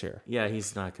he gets here. Yeah,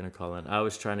 he's not going to call in. I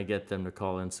was trying to get them to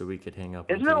call in so we could hang up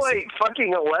Isn't on it Casey. like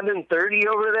fucking 11:30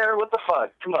 over there? What the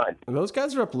fuck? Come on. And those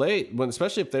guys are up late,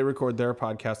 especially if they record their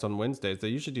podcast on Wednesdays. They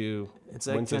usually do It's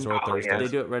like Wednesdays 10 or Oh, yeah. Thursdays.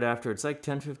 They do it right after. It's like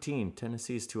 10:15.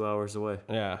 Tennessee's 2 hours away,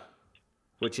 Yeah.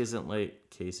 which isn't late,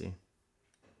 Casey.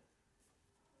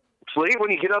 It's late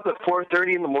when you get up at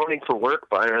 4:30 in the morning for work,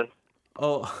 Byron.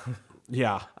 Oh,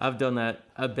 Yeah. I've done that.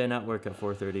 I've been at work at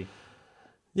 4:30.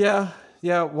 Yeah.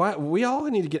 Yeah. Why, we all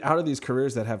need to get out of these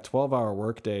careers that have 12-hour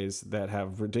work days that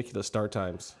have ridiculous start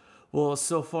times. Well,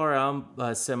 so far I'm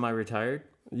semi-retired.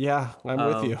 Yeah, I'm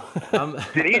with you.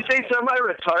 Did he say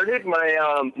semi-retarded?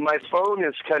 My phone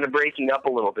is kind of breaking up a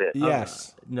little bit.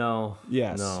 Yes. No.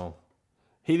 Yes. No.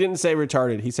 He didn't say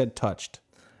retarded. He said touched.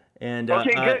 And Okay,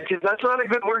 good, because that's not a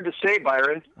good word to say,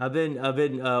 Byron. I've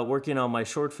been working on my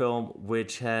short film,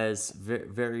 which has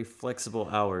very flexible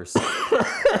hours.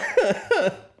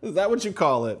 Is that what you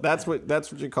call it? That's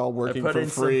what you call working put for in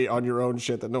free on your own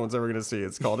shit that no one's ever going to see.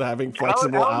 It's called having How's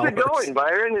flexible hours. it going,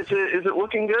 Byron? Is it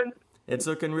looking good? It's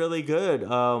looking really good.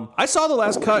 I saw the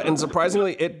last cut, and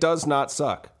surprisingly, it does not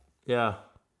suck. Yeah.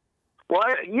 Well,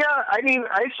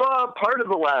 I saw part of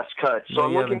the last cut, so No,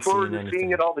 I'm you looking haven't forward seen to anything.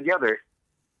 seeing it all together.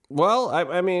 Well,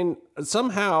 I mean,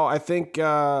 somehow I think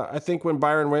when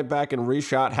Byron went back and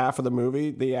reshot half of the movie,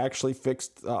 they actually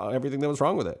fixed everything that was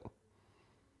wrong with it.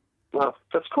 Well,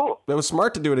 that's cool. It was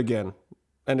smart to do it again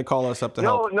and to call us up to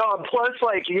help. No. Plus,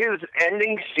 like his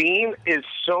ending scene is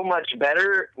so much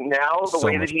better now. The So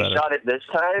way that much he better. shot it this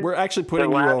time. We're actually the putting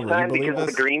you last over. time You believe because of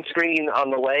this? the green screen on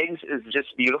the legs is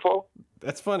just beautiful.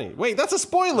 That's funny. Wait, that's a Are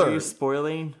spoiler. you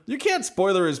spoiling? You can't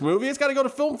spoiler his movie. It's got to go to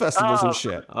film festivals and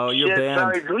shit. Oh, you're Shit, banned.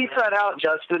 sorry, bleep that out,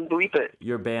 Justin. Bleep it.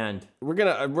 You're banned. We're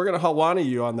gonna Hawana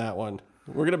you on that one.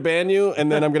 We're gonna ban you,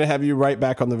 and then I'm gonna have you right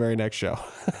back on the very next show.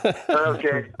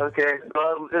 Okay.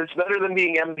 Well, it's better than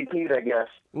being MVP'd, I guess.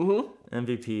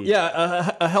 MVP.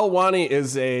 Yeah, a Helwani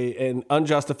is an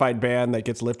unjustified ban that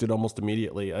gets lifted almost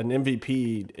immediately. An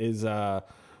MVP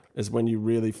is when you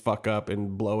really fuck up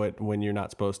and blow it when you're not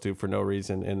supposed to for no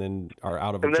reason, and then are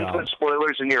out of a And then job. put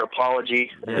spoilers in your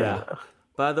apology. Yeah.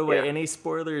 By the way, Yeah. any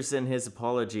spoilers in his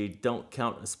apology don't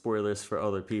count as spoilers for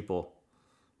other people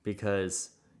because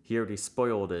he already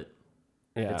spoiled it.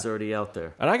 Yeah. It's already out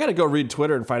there. And I got to go read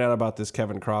Twitter and find out about this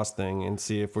Kevin Cross thing and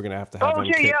see if we're gonna have to have him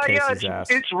Okay, kick yeah. Casey's ass.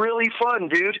 It's really fun,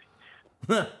 dude.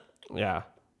 Yeah.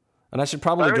 And I should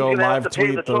probably Byron's go gonna have live to pay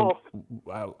tweet the toll.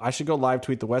 I should go live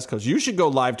tweet the West Coast. You should go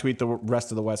live tweet the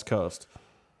rest of the West Coast.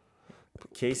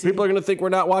 Casey, People are going to think we're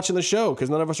not watching the show because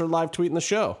none of us are live tweeting the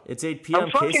show. it's 8 p.m.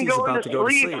 I'm fucking Casey's going about to to go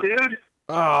to sleep, sleep. dude.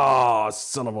 Oh,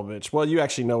 son of a bitch. Well, you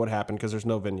actually know what happened because there's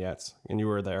no vignettes and you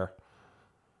were there.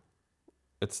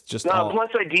 It's just No, all... plus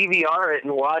I DVR it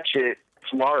and watch it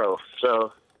tomorrow.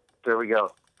 So there we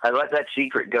go. I let that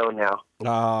secret go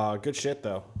now. Good shit,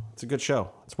 though. It's a good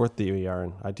show. It's worth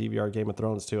DVRing. I DVR Game of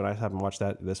Thrones, too, and I haven't watched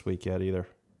that this week yet either.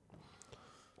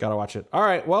 Gotta watch it. All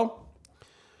right, well,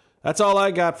 that's all I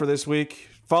got for this week.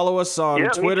 Follow us on Yeah, me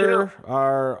Twitter, too.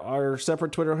 our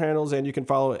separate Twitter handles, and you can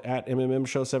follow it at MMM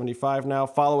Show 75 now.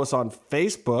 Follow us on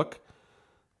Facebook.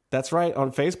 That's right,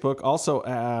 on Facebook, also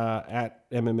at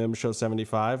MMM Show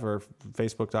 75 or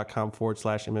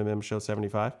facebook.com/MMM Show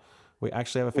 75. We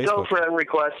actually have a Facebook. Don't friend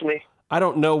request me. I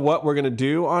don't know what we're going to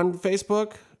do on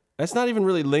Facebook. It's not even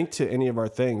really linked to any of our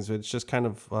things. It's just kind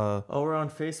of, Oh, we're on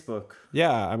Facebook.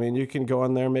 yeah, I mean, you can go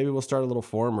on there. Maybe we'll start a little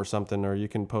forum or something, or you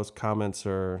can post comments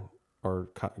or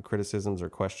criticisms or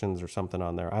questions or something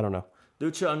on there. I don't know.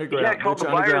 Lucha Underground. Yeah, called Lucha the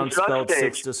Byron Underground Suck spelled Stage.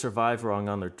 6 to survive wrong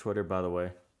on their Twitter, by the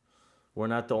way. We're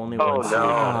not the only Oh, ones who no.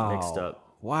 got it mixed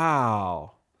up.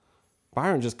 Wow.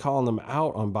 Byron just calling them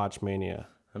out on Botchmania.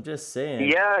 I'm just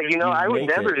saying. Yeah, I would make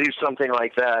never it. do something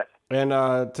like that. And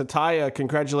to Taya,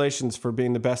 congratulations for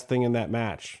being the best thing in that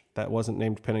match. That wasn't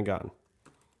named Pentagon.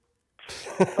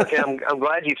 Okay, I'm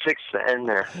glad you fixed the end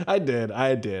there. I did.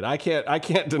 I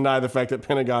can't deny the fact that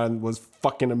Pentagon was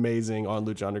fucking amazing on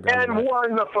Lucha Underground. And tonight.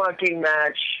 won the fucking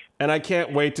match. And I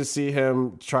can't wait to see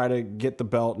him try to get the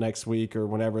belt next week or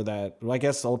whenever that. Well, I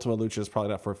guess Ultima Lucha is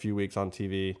probably not for a few weeks on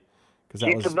TV because that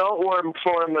Keep was the belt warm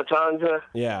for him, Matanza.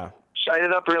 yeah. Shine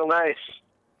it up real nice.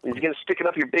 He's gonna stick it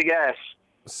up your big ass.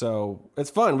 So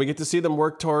it's fun. We get to see them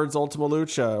work towards Ultima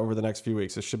Lucha over the next few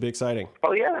weeks. It should be exciting.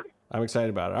 Oh yeah. I'm excited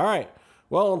about it. All right.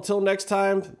 Well, until next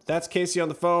time, that's Casey on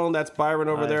the phone. That's Byron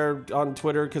over Hi. there on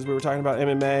Twitter because we were talking about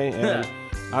MMA. And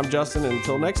I'm Justin. And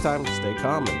until next time, stay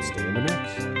calm and stay in the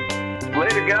mix.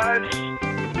 Later, guys.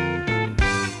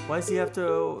 Why does he have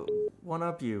to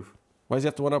one-up you? Why does he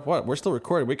have to one up what? We're still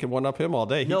recording. We can one up him all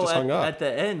day. He just hung up. At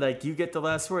the end, like, you get the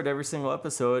last word every single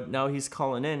episode. Now he's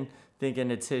calling in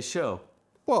thinking it's his show.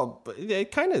 Well,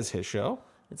 it kind of is his show.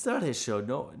 It's not his show.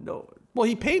 No. Well,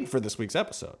 he paid for this week's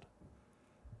episode.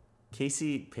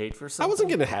 Casey paid for something? I wasn't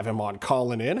going to have him on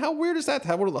calling in. How weird is that to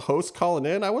have one of the hosts calling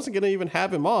in? I wasn't going to even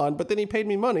have him on, but then he paid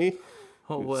me money.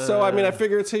 So, I mean, I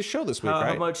figure it's his show this week,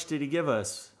 right? How much did he give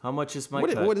us? How much is my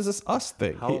cut? What is this us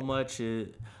thing? How much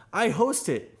is... I host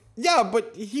it. Yeah,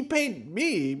 but he paid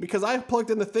me because I plugged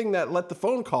in the thing that let the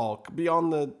phone call be on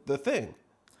the thing.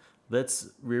 Let's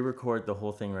re-record the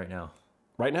whole thing right now.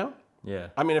 Right now? Yeah.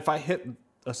 I mean, if I hit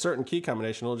a certain key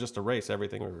combination, it'll just erase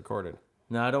everything we recorded.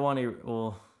 No, I don't want to...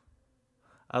 Well,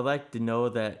 I like to know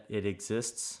that it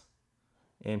exists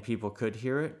and people could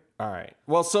hear it. All right.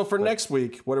 Well, so for next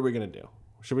week, what are we going to do?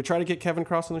 Should we try to get Kevin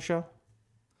Cross on the show?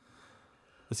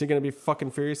 Is he going to be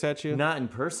fucking furious at you? Not in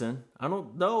person. I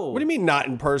don't know. What do you mean not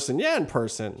in person? Yeah, in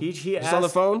person. He just asked, on the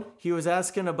phone? He was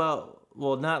asking about,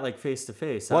 well, not like face to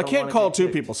face. Well, I can't call two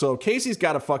people, so Casey's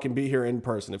got to fucking be here in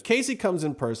person. If Casey comes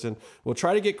in person, we'll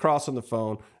try to get Cross on the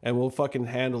phone, and we'll fucking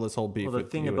handle this whole beef. Well, the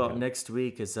thing about next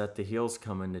week is that the Heels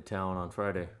come into town on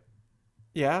Friday.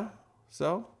 Yeah,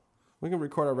 so we can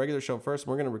record our regular show first, and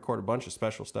we're going to record a bunch of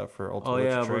special stuff for Ultimate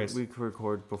Lucha Trace. We can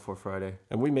record before Friday.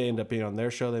 And we may end up being on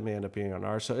their show. They may end up being on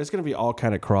our show. It's going to be all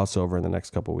kind of crossover in the next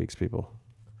couple of weeks, people.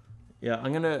 Yeah,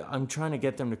 I'm trying to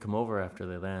get them to come over after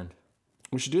they land.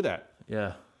 We should do that.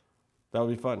 Yeah. That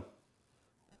would be fun.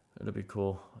 It'll be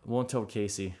cool. Won't tell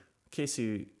Casey.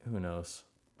 Casey, who knows?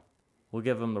 We'll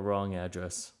give him the wrong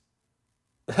address.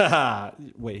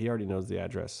 Wait, he already knows the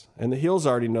address. And the Heels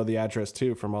already know the address,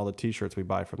 too, from all the T-shirts we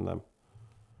buy from them.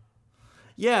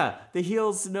 Yeah, the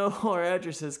Heels know our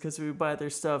addresses because we buy their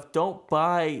stuff. Don't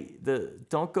go to their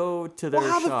shop. Well,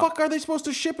 how the fuck are they supposed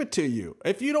to ship it to you?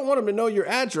 If you don't want them to know your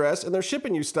address and they're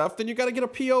shipping you stuff, then you got to get a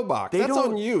P.O. box. That's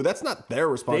on you. That's not their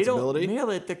responsibility. They don't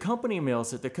mail it. The company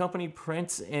mails it. The company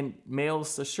prints and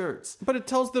mails the shirts. But it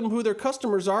tells them who their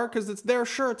customers are because it's their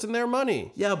shirts and their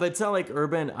money. Yeah, but it's not like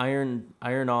Urban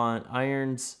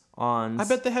irons on. I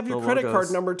bet they have your credit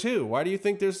card number too. Why do you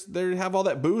think they have all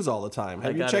that booze all the time?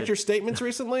 Have you checked your statements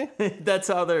recently? That's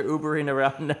how they're Ubering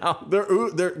around now.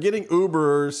 They're getting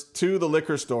Ubers to the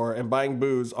liquor store and buying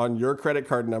booze on your credit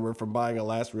card number from buying a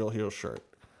Last Real Heel shirt.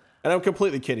 And I'm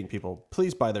completely kidding, people.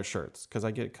 Please buy their shirts because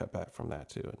I get a cut back from that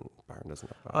too. And Byron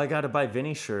doesn't know about it. I got to buy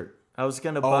Vinny's shirt. I was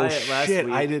going to buy it last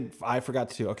week. I forgot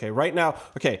to. Okay, right now.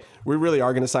 Okay, we really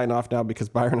are going to sign off now because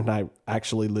Byron and I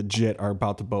actually legit are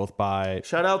about to both buy.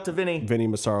 Shout out to Vinny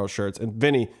Massaro shirts. And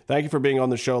Vinny, thank you for being on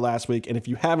the show last week. And if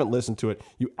you haven't listened to it,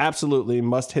 you absolutely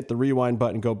must hit the rewind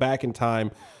button, go back in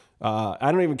time. I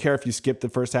don't even care if you skip the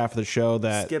first half of the show.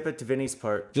 Skip it to Vinny's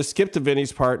part. Just skip to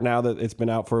Vinny's part now that it's been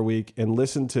out for a week and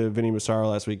listen to Vinny Massaro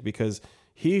last week because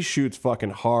he shoots fucking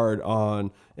hard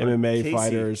on MMA Casey.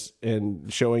 fighters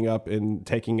and showing up and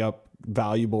taking up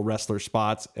valuable wrestler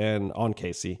spots and on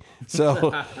Casey.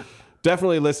 So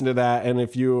definitely listen to that. And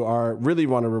if you really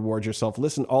want to reward yourself,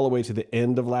 listen all the way to the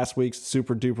end of last week's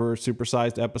super duper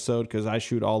supersized episode because I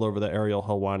shoot all over the Ariel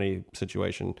Helwani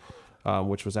situation,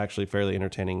 which was actually fairly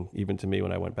entertaining even to me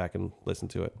when I went back and listened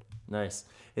to it. Nice.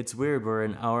 It's weird. We're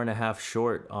an hour and a half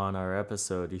short on our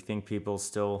episode. Do you think people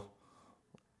still...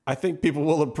 I think people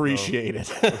will appreciate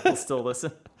it. Will still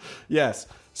listen? Yes.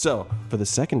 So, for the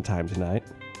second time tonight,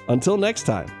 until next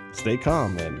time, stay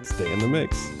calm and stay in the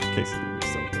mix. Casey.